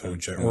was the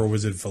coach, or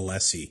was it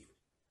Valesi?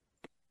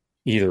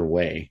 Either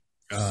way,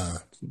 yeah.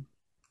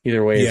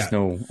 It's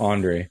no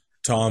Andre.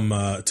 Tom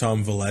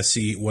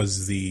Valesi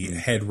was the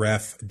head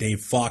ref.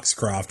 Dave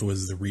Foxcroft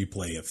was the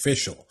replay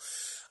official.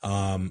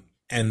 And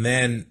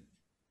then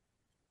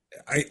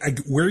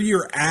where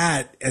you're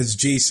at as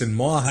Jason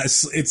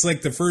Moss, it's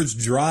like the first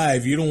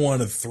drive, you don't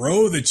want to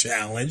throw the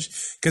challenge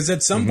because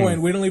at some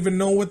point we don't even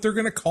know what they're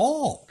going to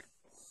call.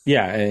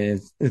 Yeah,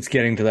 it's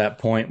getting to that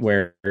point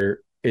where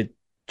it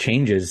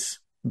changes.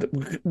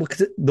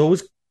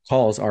 Those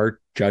calls are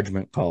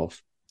judgment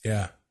calls.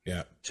 Yeah.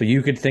 So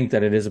you could think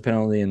that it is a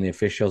penalty, and the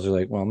officials are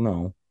like, "Well,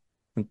 no,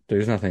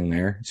 there's nothing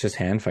there. It's just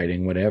hand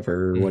fighting,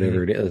 whatever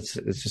it is."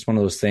 It's just one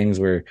of those things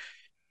where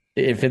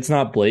if it's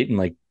not blatant,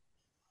 like,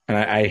 and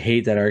I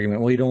hate that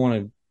argument. Well, you don't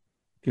want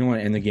to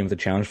end the game with a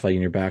challenge flag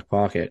in your back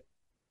pocket.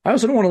 I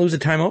also don't want to lose a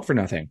timeout for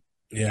nothing.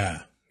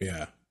 Yeah.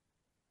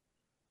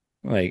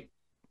 Like,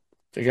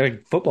 I got a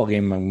football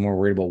game I'm more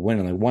worried about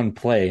winning. Like, one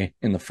play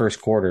in the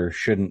first quarter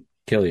shouldn't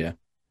kill you.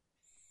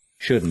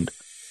 Shouldn't.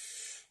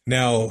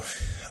 Now,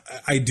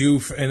 I do,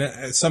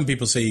 and some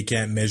people say you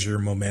can't measure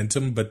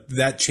momentum, but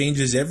that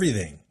changes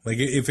everything. Like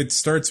if it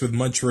starts with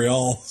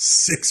Montreal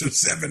 6 or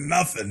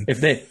 7-0.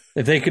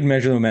 If they could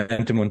measure the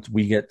momentum once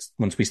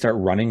we start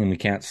running and we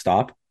can't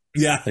stop.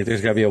 Yeah. Like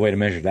there's got to be a way to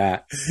measure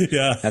that.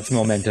 Yeah. That's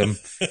momentum.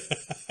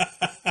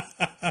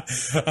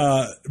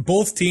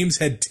 Both teams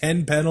had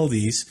 10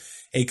 penalties,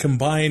 a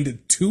combined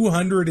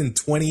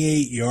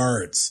 228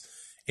 yards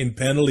in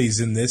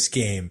penalties in this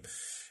game.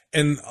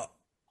 And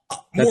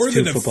more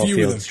than a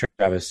few of them,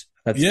 Travis.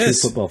 That's 2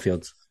 football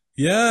fields.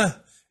 Yeah.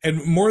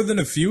 And more than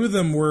a few of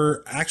them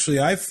were actually,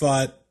 I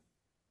thought,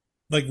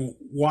 like,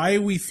 why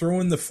are we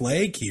throwing the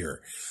flag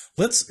here?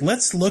 Let's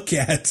look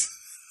at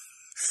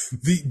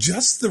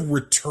the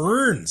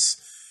returns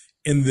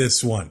in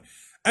this one.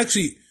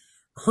 Actually,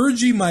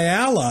 Hergy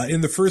Mayala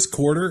in the first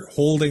quarter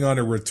holding on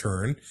a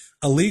return,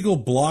 a legal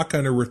block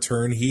on a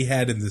return he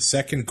had in the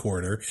second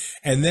quarter,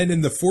 and then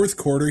in the fourth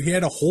quarter he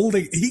had a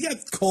holding. He got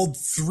called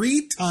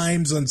 3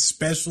 times on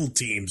special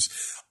teams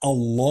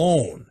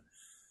alone.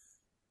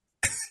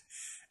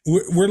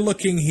 We're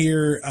looking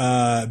here.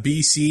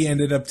 BC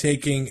ended up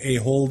taking a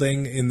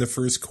holding in the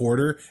first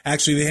quarter.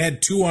 Actually, they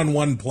had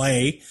 2-on-1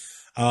 play.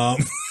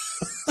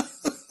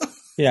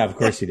 Yeah, of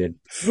course he did.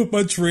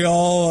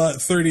 Montreal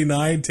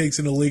 39 takes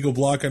an illegal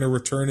block on a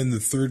return in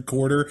the third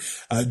quarter.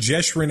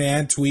 Jeshrin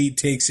Antwi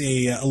takes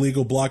a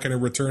illegal block on a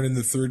return in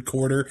the third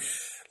quarter.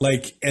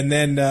 And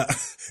then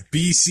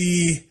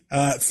BC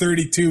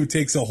 32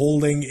 takes a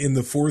holding in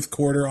the fourth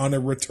quarter on a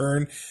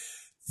return.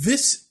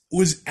 This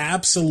was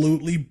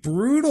absolutely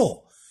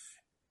brutal.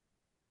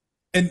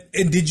 And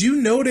did you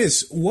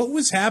notice what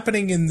was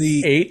happening in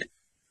the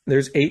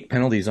There's 8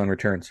 penalties on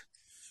returns.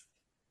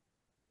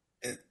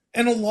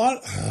 And a lot,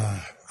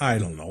 I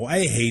don't know.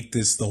 I hate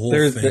this, the whole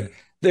thing.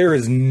 There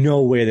is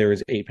no way there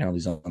is 8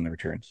 penalties on the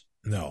returns.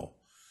 No.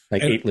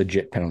 8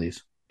 legit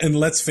penalties. And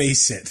let's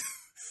face it,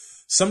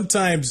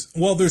 sometimes,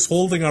 there's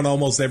holding on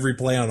almost every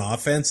play on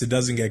offense. It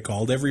doesn't get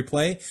called every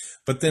play.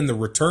 But then the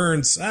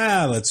returns,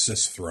 let's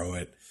just throw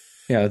it.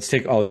 Yeah, let's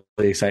take all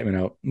the excitement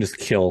out and just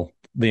kill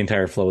the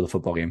entire flow of the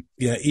football game.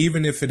 Yeah,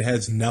 even if it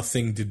has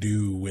nothing to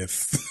do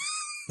with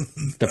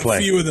the play.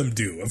 A few of them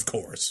do, of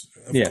course.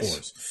 Of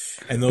course.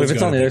 And but if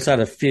it's on the other side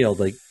of the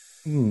field,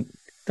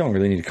 don't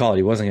really need to call it.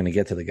 He wasn't going to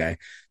get to the guy.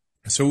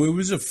 So it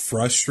was a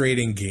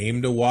frustrating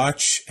game to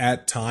watch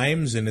at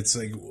times, and it's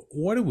like,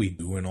 what are we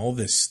doing? All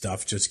this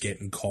stuff just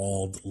getting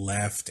called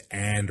left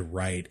and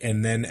right.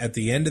 And then at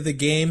the end of the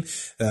game,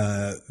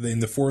 in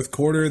the fourth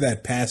quarter,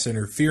 that pass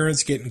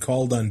interference getting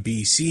called on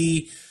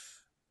BC.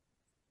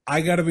 I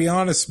got to be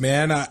honest,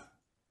 man,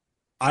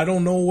 I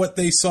don't know what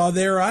they saw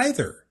there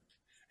either.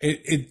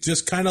 It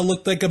just kind of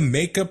looked like a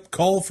makeup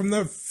call from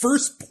the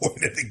first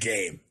point of the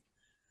game.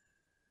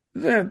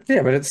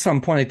 Yeah, but at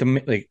some point,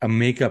 a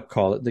makeup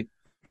call,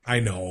 I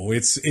know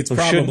it's So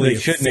probably they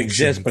shouldn't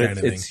exist, but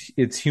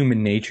it's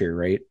human nature,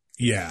 right?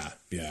 Yeah.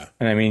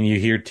 And I mean, you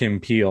hear Tim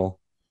Peel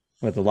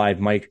with the live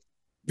mic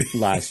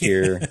last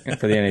year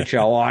for the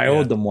NHL. Oh, I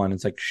owed them one.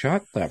 It's like,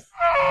 shut the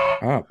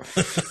up.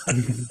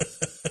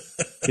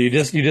 You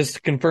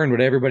just confirmed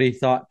what everybody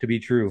thought to be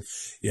true.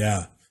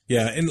 Yeah.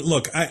 And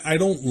look, I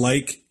don't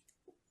like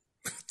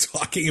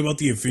talking about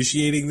the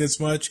officiating this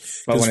much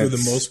because for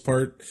the most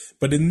part,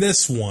 but in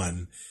this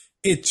one,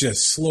 it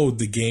just slowed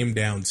the game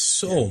down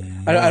so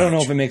much. I don't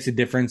know if it makes a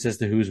difference as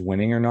to who's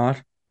winning or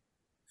not.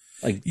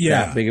 Like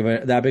that big of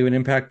an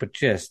impact, but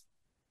just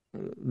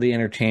the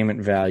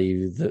entertainment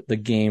value, the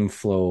game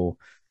flow,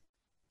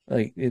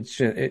 like it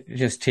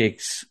just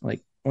takes,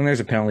 like, when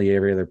there's a penalty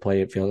every other play,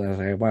 it feels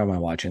like, why am I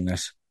watching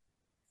this?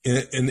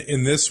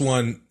 In this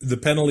one, the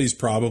penalties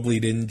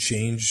probably didn't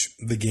change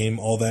the game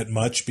all that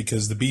much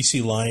because the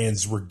BC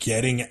Lions were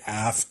getting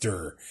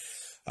after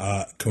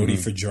Cody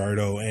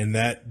Fajardo, and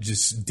that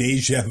just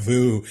deja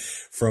vu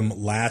from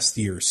last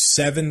year.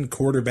 7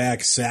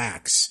 quarterback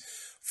sacks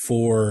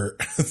for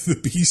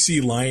the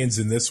BC Lions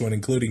in this one,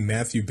 including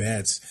Matthew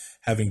Betts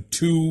having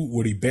 2.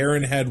 Woody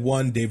Barron had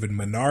 1. David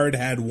Menard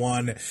had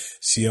 1.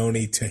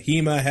 Sione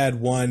Tahima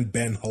had 1.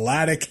 Ben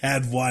Haladic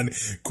had 1.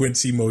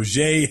 Quincy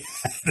Moget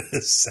had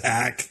a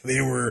sack.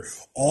 They were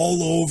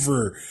all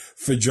over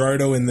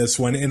Fajardo in this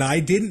one, and I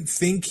didn't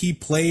think he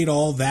played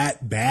all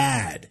that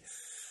bad.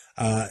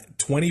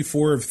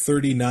 24 of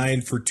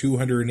 39 for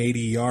 280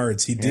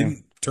 yards. He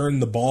didn't turn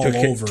the ball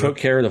over. Took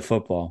care of the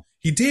football.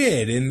 He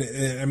did,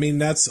 and I mean,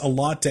 that's a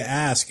lot to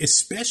ask,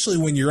 especially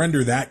when you're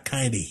under that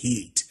kind of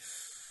heat.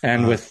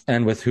 And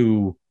with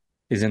who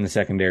is in the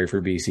secondary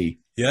for BC.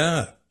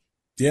 Yeah.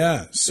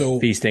 So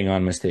feasting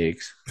on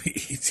mistakes.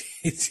 He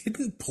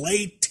didn't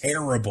play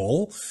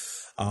terrible,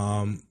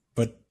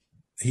 but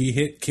he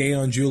hit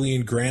on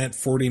Julian Grant,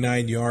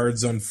 49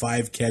 yards on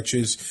 5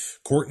 catches.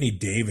 Courtney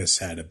Davis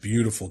had a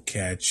beautiful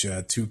catch,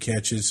 2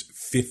 catches,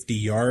 50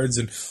 yards,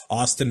 and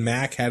Austin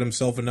Mack had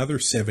himself another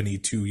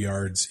 72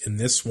 yards in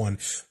this one.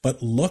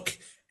 But look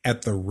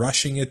at the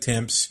rushing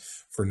attempts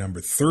for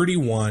number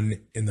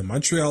 31 in the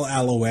Montreal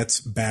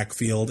Alouettes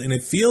backfield, and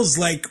it feels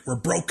like we're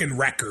broken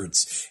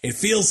records. It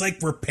feels like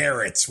we're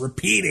parrots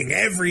repeating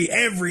every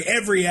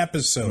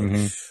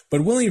episode.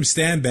 But William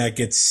Stanback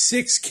gets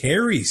 6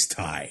 carries,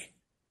 Ty.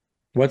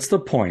 What's the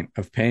point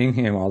of paying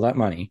him all that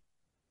money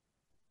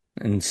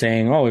and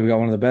saying, oh, we've got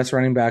one of the best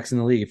running backs in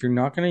the league, if you're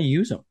not going to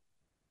use him?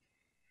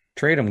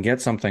 Trade him,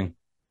 get something.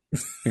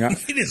 You know,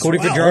 Cody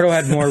Fajardo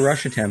had more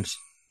rush attempts.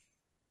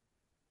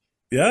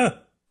 Yeah.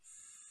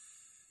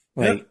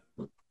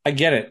 I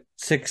get it.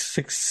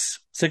 Six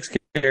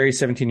carries,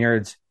 17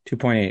 yards,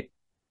 2.8.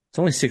 It's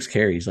only 6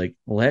 carries. Like,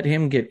 let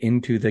him get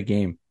into the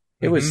game.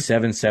 It was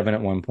 7-7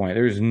 at one point.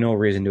 There was no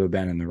reason to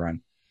abandon the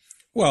run.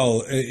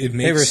 Well,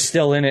 they were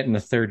still in it in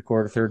the third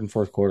and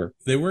fourth quarter.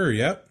 They were,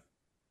 yep.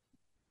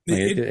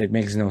 It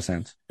makes no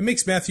sense. It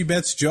makes Matthew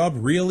Betts' job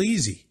real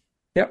easy.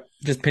 Yep.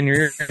 Just pin your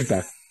ears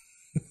back.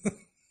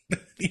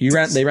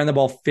 They ran the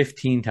ball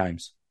 15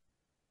 times.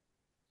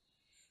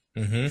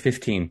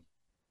 15.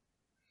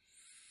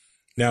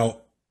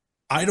 Now,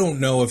 I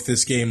don't know if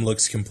this game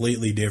looks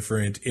completely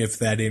different if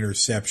that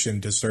interception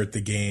to start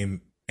the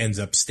game ends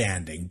up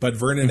standing. But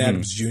Vernon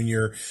Adams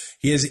Jr.,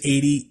 he has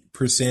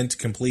 80%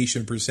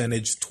 completion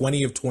percentage,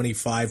 20 of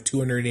 25,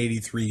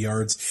 283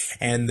 yards,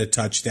 and the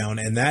touchdown.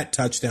 And that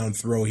touchdown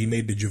throw he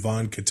made to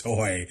Javon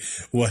Katoy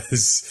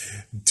was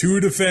 2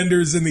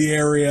 defenders in the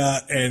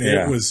area, and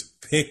it was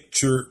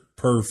picture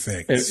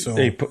perfect.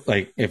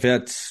 If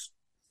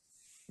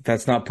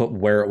that's not put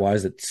where it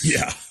was,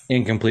 it's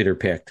incomplete or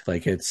picked.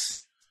 Like,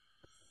 it's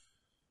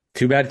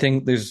too bad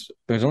thing. There's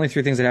only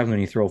 3 things that happen when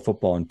you throw a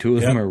football, and 2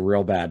 of them are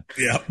real bad.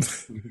 Yep.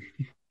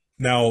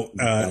 Now,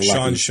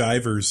 Sean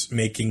Shivers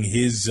making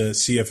his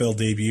CFL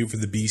debut for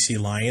the BC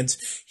Lions.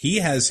 He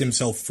has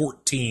himself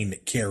 14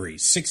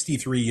 carries,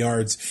 63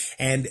 yards,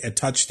 and a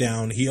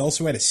touchdown. He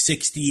also had a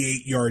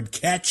 68-yard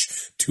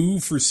catch, 2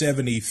 for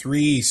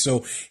 73.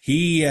 So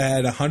he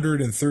had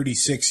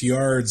 136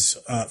 yards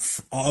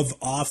of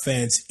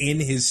offense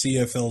in his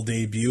CFL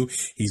debut.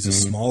 He's a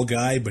small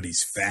guy, but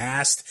he's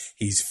fast.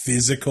 He's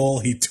physical.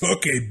 He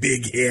took a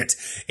big hit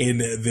in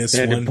this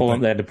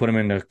one. They had to put him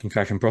into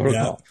concussion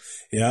protocol.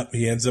 Yeah,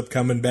 he ends up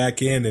coming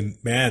back in, and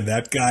man,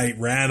 that guy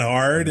ran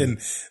hard, and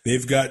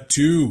they've got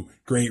 2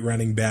 great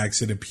running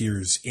backs, it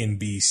appears, in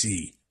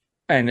BC.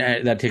 And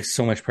that takes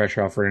so much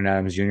pressure off Vernon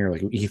Adams Jr.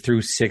 Like, he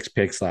threw 6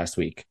 picks last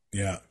week.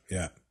 Yeah.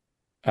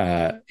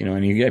 And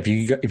if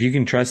you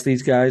can trust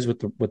these guys with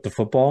the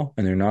football,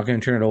 and they're not going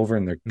to turn it over,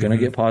 and they're going to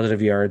get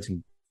positive yards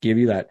and give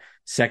you that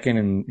second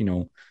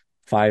and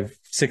 4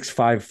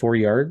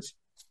 yards,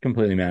 it's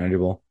completely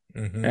manageable,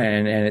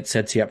 and it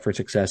sets you up for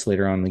success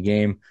later on in the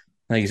game.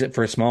 Like you said,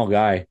 for a small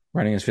guy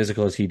running as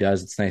physical as he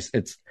does, it's nice.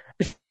 I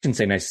shouldn't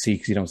say nice to see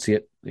because you don't see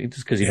it,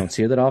 just because you don't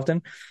see it that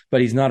often. But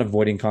he's not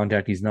avoiding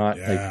contact. He's not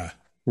like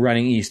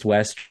running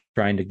east-west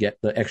trying to get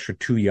the extra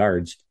 2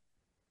 yards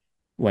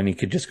when he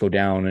could just go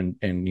down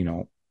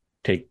and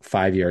take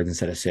 5 yards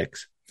instead of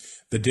 6.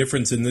 The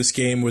difference in this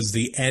game was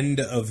the end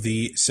of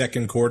the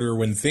second quarter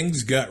when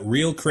things got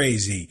real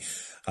crazy.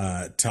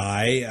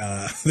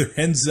 There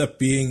ends up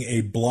being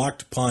a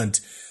blocked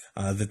punt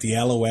that the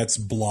Alouettes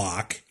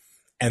block.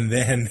 And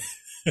then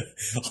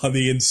on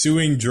the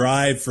ensuing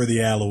drive for the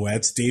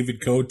Alouettes,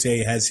 David Cote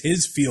has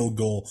his field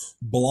goal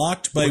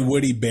blocked by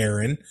Woody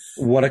Barron.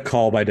 What a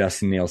call by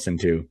Dustin Nielsen,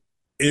 too.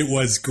 It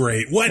was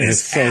great. What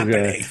is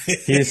happening?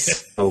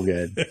 He's so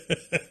good.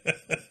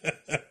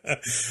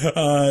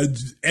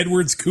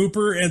 Edwards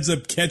Cooper ends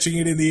up catching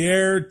it in the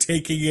air,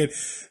 taking it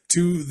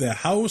to the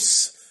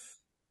house.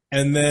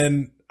 And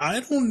then, I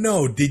don't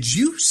know, did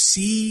you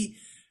see,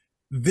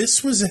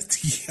 this was at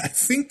I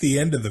think the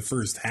end of the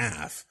first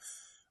half.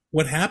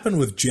 What happened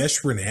with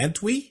Jeshurun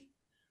Antwi?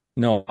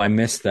 No, I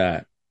missed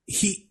that.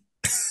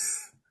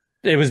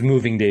 It was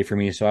moving day for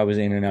me, so I was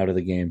in and out of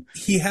the game.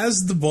 He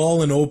has the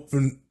ball in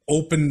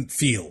open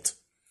field.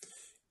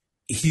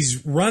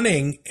 He's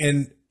running,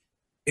 and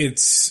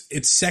it's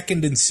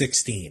 2nd and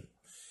 16.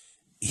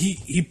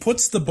 He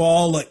puts the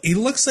ball, he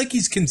looks like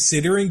he's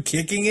considering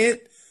kicking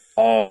it.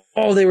 I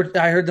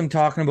heard them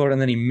talking about it,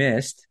 and then he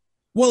missed.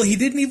 Well, he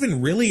didn't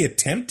even really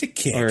attempt to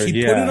kick. Put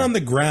it on the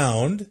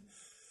ground,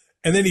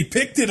 and then he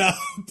picked it up.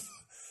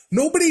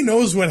 Nobody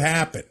knows what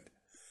happened.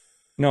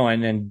 No,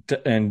 and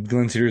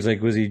Glenn Cedars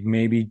was he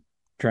maybe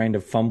trying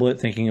to fumble it,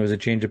 thinking it was a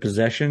change of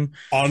possession?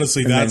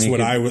 Honestly, that's what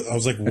I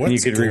was like,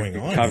 what's going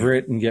on? Cover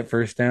it and get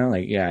first down?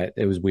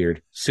 It was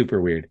weird. Super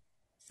weird.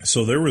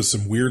 So there was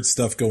some weird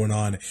stuff going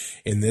on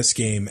in this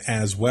game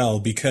as well,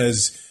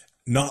 because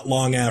not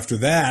long after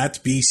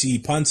that,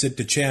 BC punts it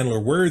to Chandler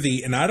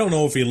Worthy, and I don't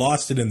know if he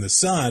lost it in the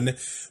sun,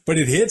 but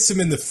it hits him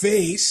in the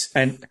face.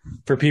 And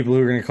for people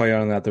who are going to call you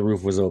on that, the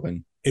roof was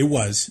open. It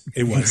was.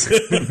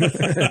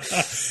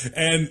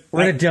 And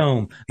we're in a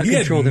dome, a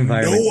controlled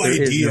environment. No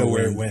idea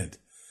where it went.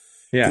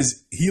 Yeah,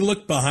 because he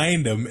looked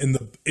behind him, and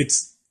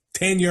it's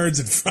 10 yards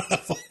in front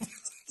of him.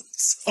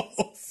 So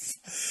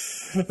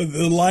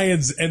the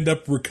Lions end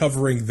up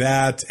recovering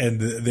that, and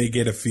they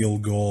get a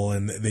field goal,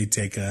 and they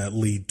take a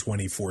lead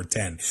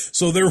 24-10.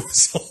 So there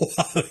was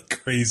a lot of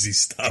crazy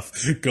stuff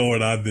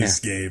going on this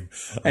game.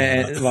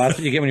 And that's what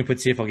you get when you put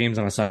CFL games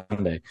on a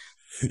Sunday.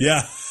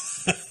 Yeah.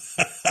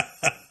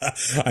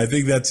 I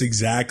think that's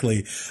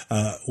exactly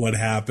what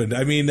happened.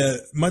 I mean,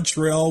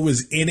 Montreal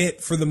was in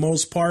it for the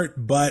most part,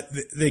 but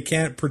they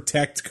can't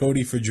protect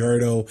Cody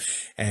Fajardo.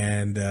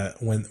 And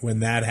when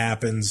that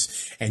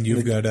happens, and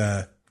you've got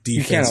a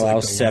defense, you can't allow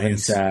like 7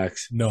 Lions,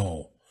 sacks.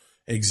 No,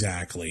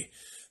 exactly.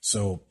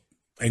 So,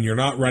 and you're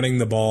not running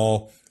the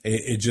ball.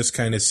 It just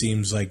kind of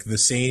seems like the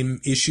same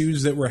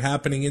issues that were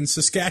happening in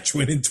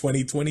Saskatchewan in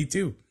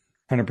 2022.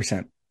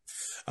 100%.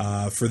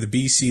 For the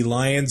BC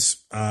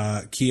Lions,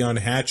 Keon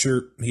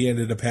Hatcher, he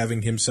ended up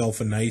having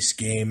himself a nice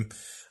game.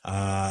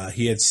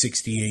 He had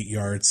 68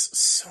 yards.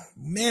 So,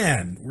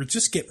 man, we're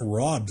just getting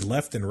robbed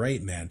left and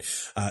right, man.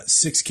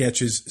 6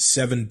 catches,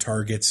 7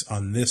 targets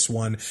on this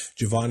one.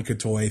 Javon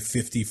Katoy,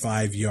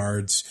 55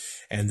 yards.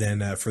 And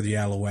then for the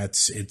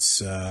Alouettes, it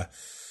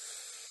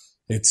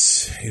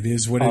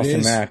is what Austin it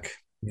is. Mack.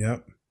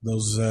 Yep.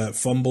 Those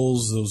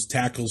fumbles, those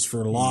tackles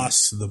for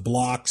loss, the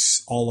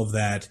blocks, all of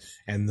that,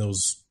 and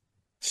those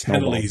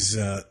penalties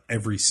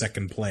every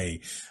second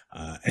play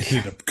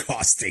ended up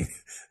costing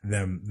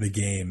them the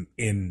game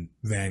in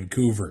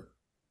Vancouver.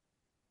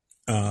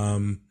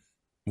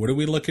 What are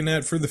we looking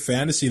at for the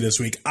fantasy this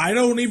week? I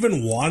don't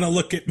even want to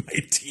look at my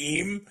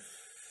team.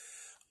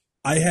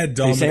 I had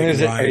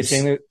Dominic Rives.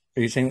 Are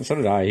you saying so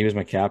did I? He was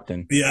my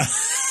captain. Yeah.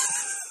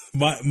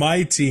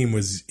 my team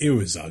was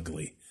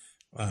ugly.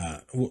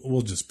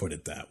 We'll just put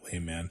it that way,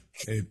 man.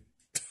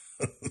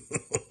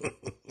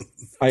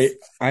 I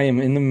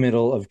am in the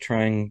middle of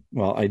trying.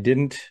 Well, I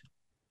didn't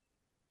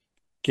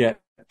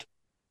get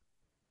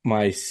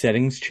my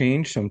settings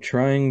changed, so I'm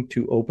trying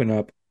to open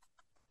up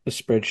the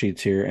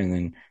spreadsheets here, and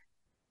then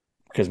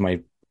because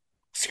my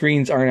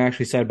screens aren't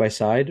actually side by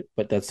side,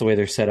 but that's the way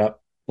they're set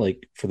up,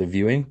 for the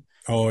viewing.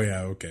 Oh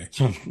yeah, okay.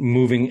 So I'm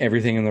moving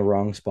everything in the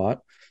wrong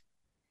spot.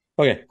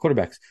 Okay,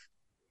 quarterbacks.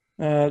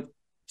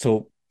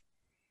 So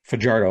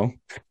Fajardo,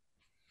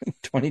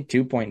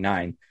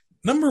 22.9.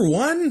 Number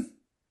 1.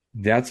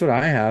 That's what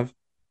I have.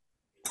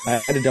 I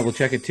had to double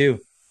check it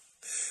too.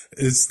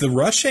 It's the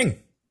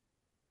rushing.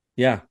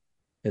 Yeah,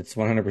 it's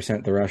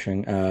 100% the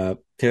rushing.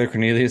 Taylor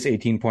Cornelius,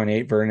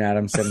 18.8. Vernon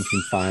Adams,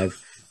 17.5.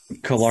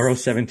 Kalaro,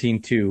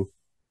 17.2.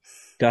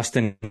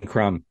 Dustin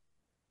Crum,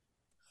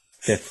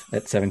 5th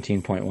at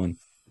 17.1.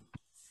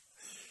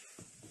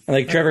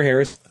 Trevor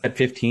Harris at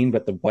 15,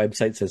 but the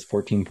website says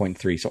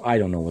 14.3, so I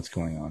don't know what's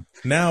going on.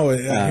 Now,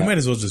 you might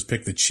as well just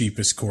pick the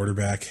cheapest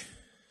quarterback.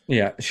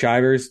 Yeah,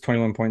 Shivers,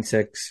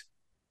 21.6.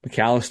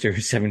 McAllister,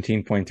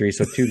 17.3.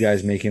 So 2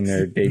 guys making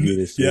their debut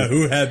this week. Yeah,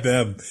 who had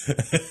them?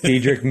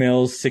 Diedrich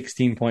Mills,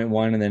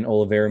 16.1. And then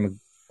Oliveira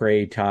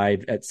McRae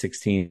tied at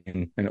 16.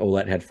 And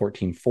Olette had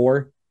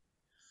 14.4.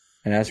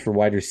 And as for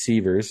wide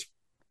receivers,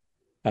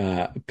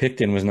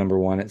 Picton was number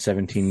 1 at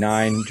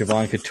 17.9.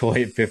 Javon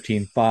Katoy at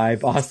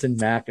 15.5. Austin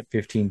Mack at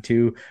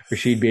 15.2.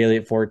 Rasheed Bailey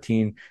at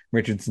 14.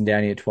 Richard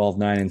Sindani at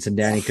 12.9. And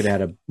Sindani could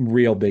have had a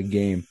real big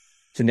game.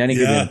 Sindani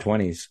could have been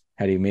in 20s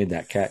had he made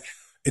that catch.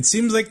 It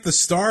seems like the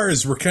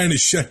Stars were kind of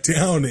shut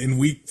down in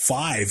week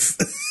 5.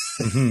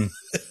 Mm-hmm.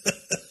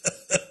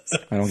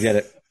 I don't get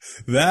it.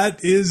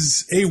 That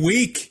is a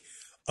week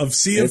of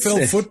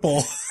CFL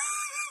football.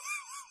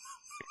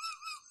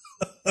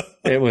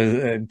 It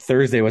was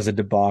Thursday was a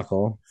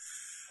debacle.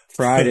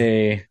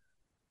 Friday,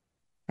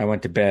 I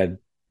went to bed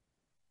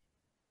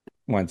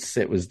once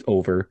it was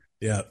over.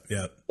 Yeah.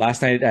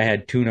 Last night I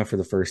had tuna for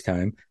the first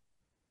time.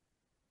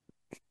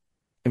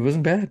 It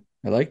wasn't bad.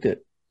 I liked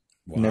it.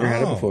 Wow. Never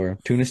had it before.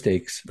 Tuna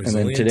steaks.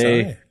 Brazilian and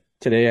then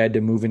today I had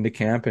to move into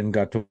camp and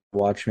got to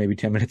watch maybe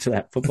 10 minutes of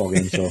that football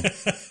game. So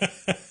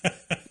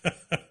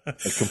a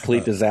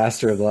complete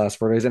disaster of the last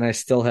 4 days, and I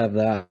still have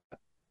that.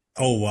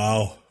 Oh,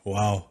 wow.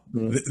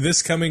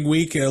 This coming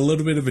week, a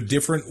little bit of a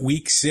different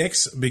week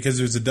 6 because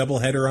there's a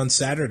doubleheader on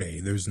Saturday.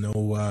 There's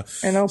no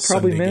and I'll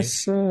probably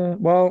miss.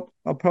 I'll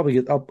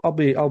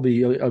be able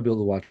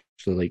to watch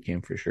the late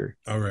game for sure.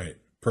 All right,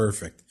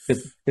 perfect.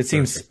 It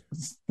seems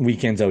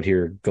weekends out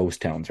here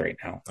ghost towns right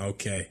now.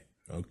 Okay.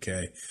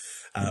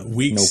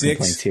 Week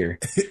 6 here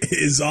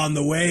is on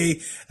the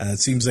way. It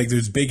seems like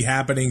there's big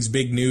happenings,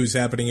 big news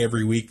happening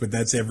every week, but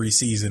that's every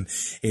season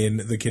in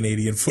the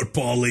Canadian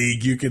Football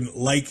League. You can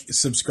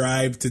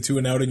subscribe to Two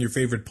and Out in your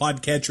favorite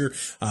podcatcher,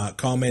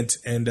 comment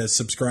and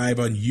subscribe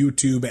on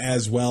YouTube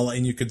as well.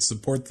 And you can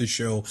support the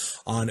show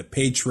on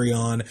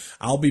Patreon.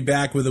 I'll be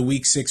back with a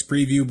week 6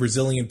 preview.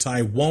 Brazilian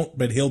Ty won't,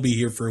 but he'll be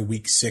here for a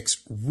week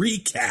 6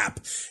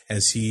 recap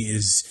as he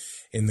is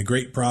in the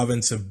great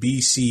province of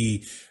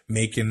BC,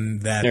 making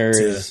that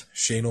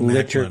Shane O'Mac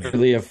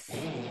literally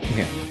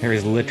there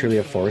is literally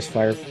a forest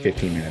fire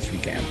 15 minutes from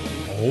camp.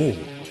 Oh.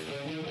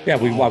 Yeah,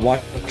 I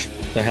watched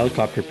the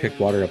helicopter pick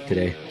water up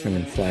today and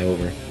then fly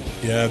over.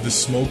 Yeah, the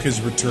smoke has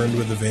returned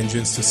with a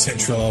vengeance to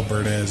central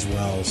Alberta as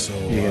well. So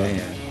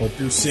hope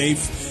you're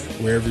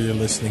safe wherever you're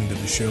listening to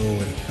the show,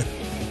 and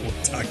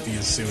we'll talk to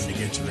you soon to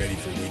get you ready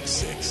for week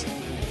 6.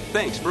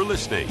 Thanks for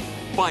listening.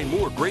 Find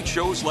more great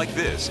shows like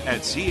this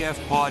at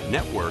CF Pod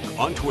Network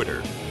on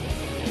Twitter.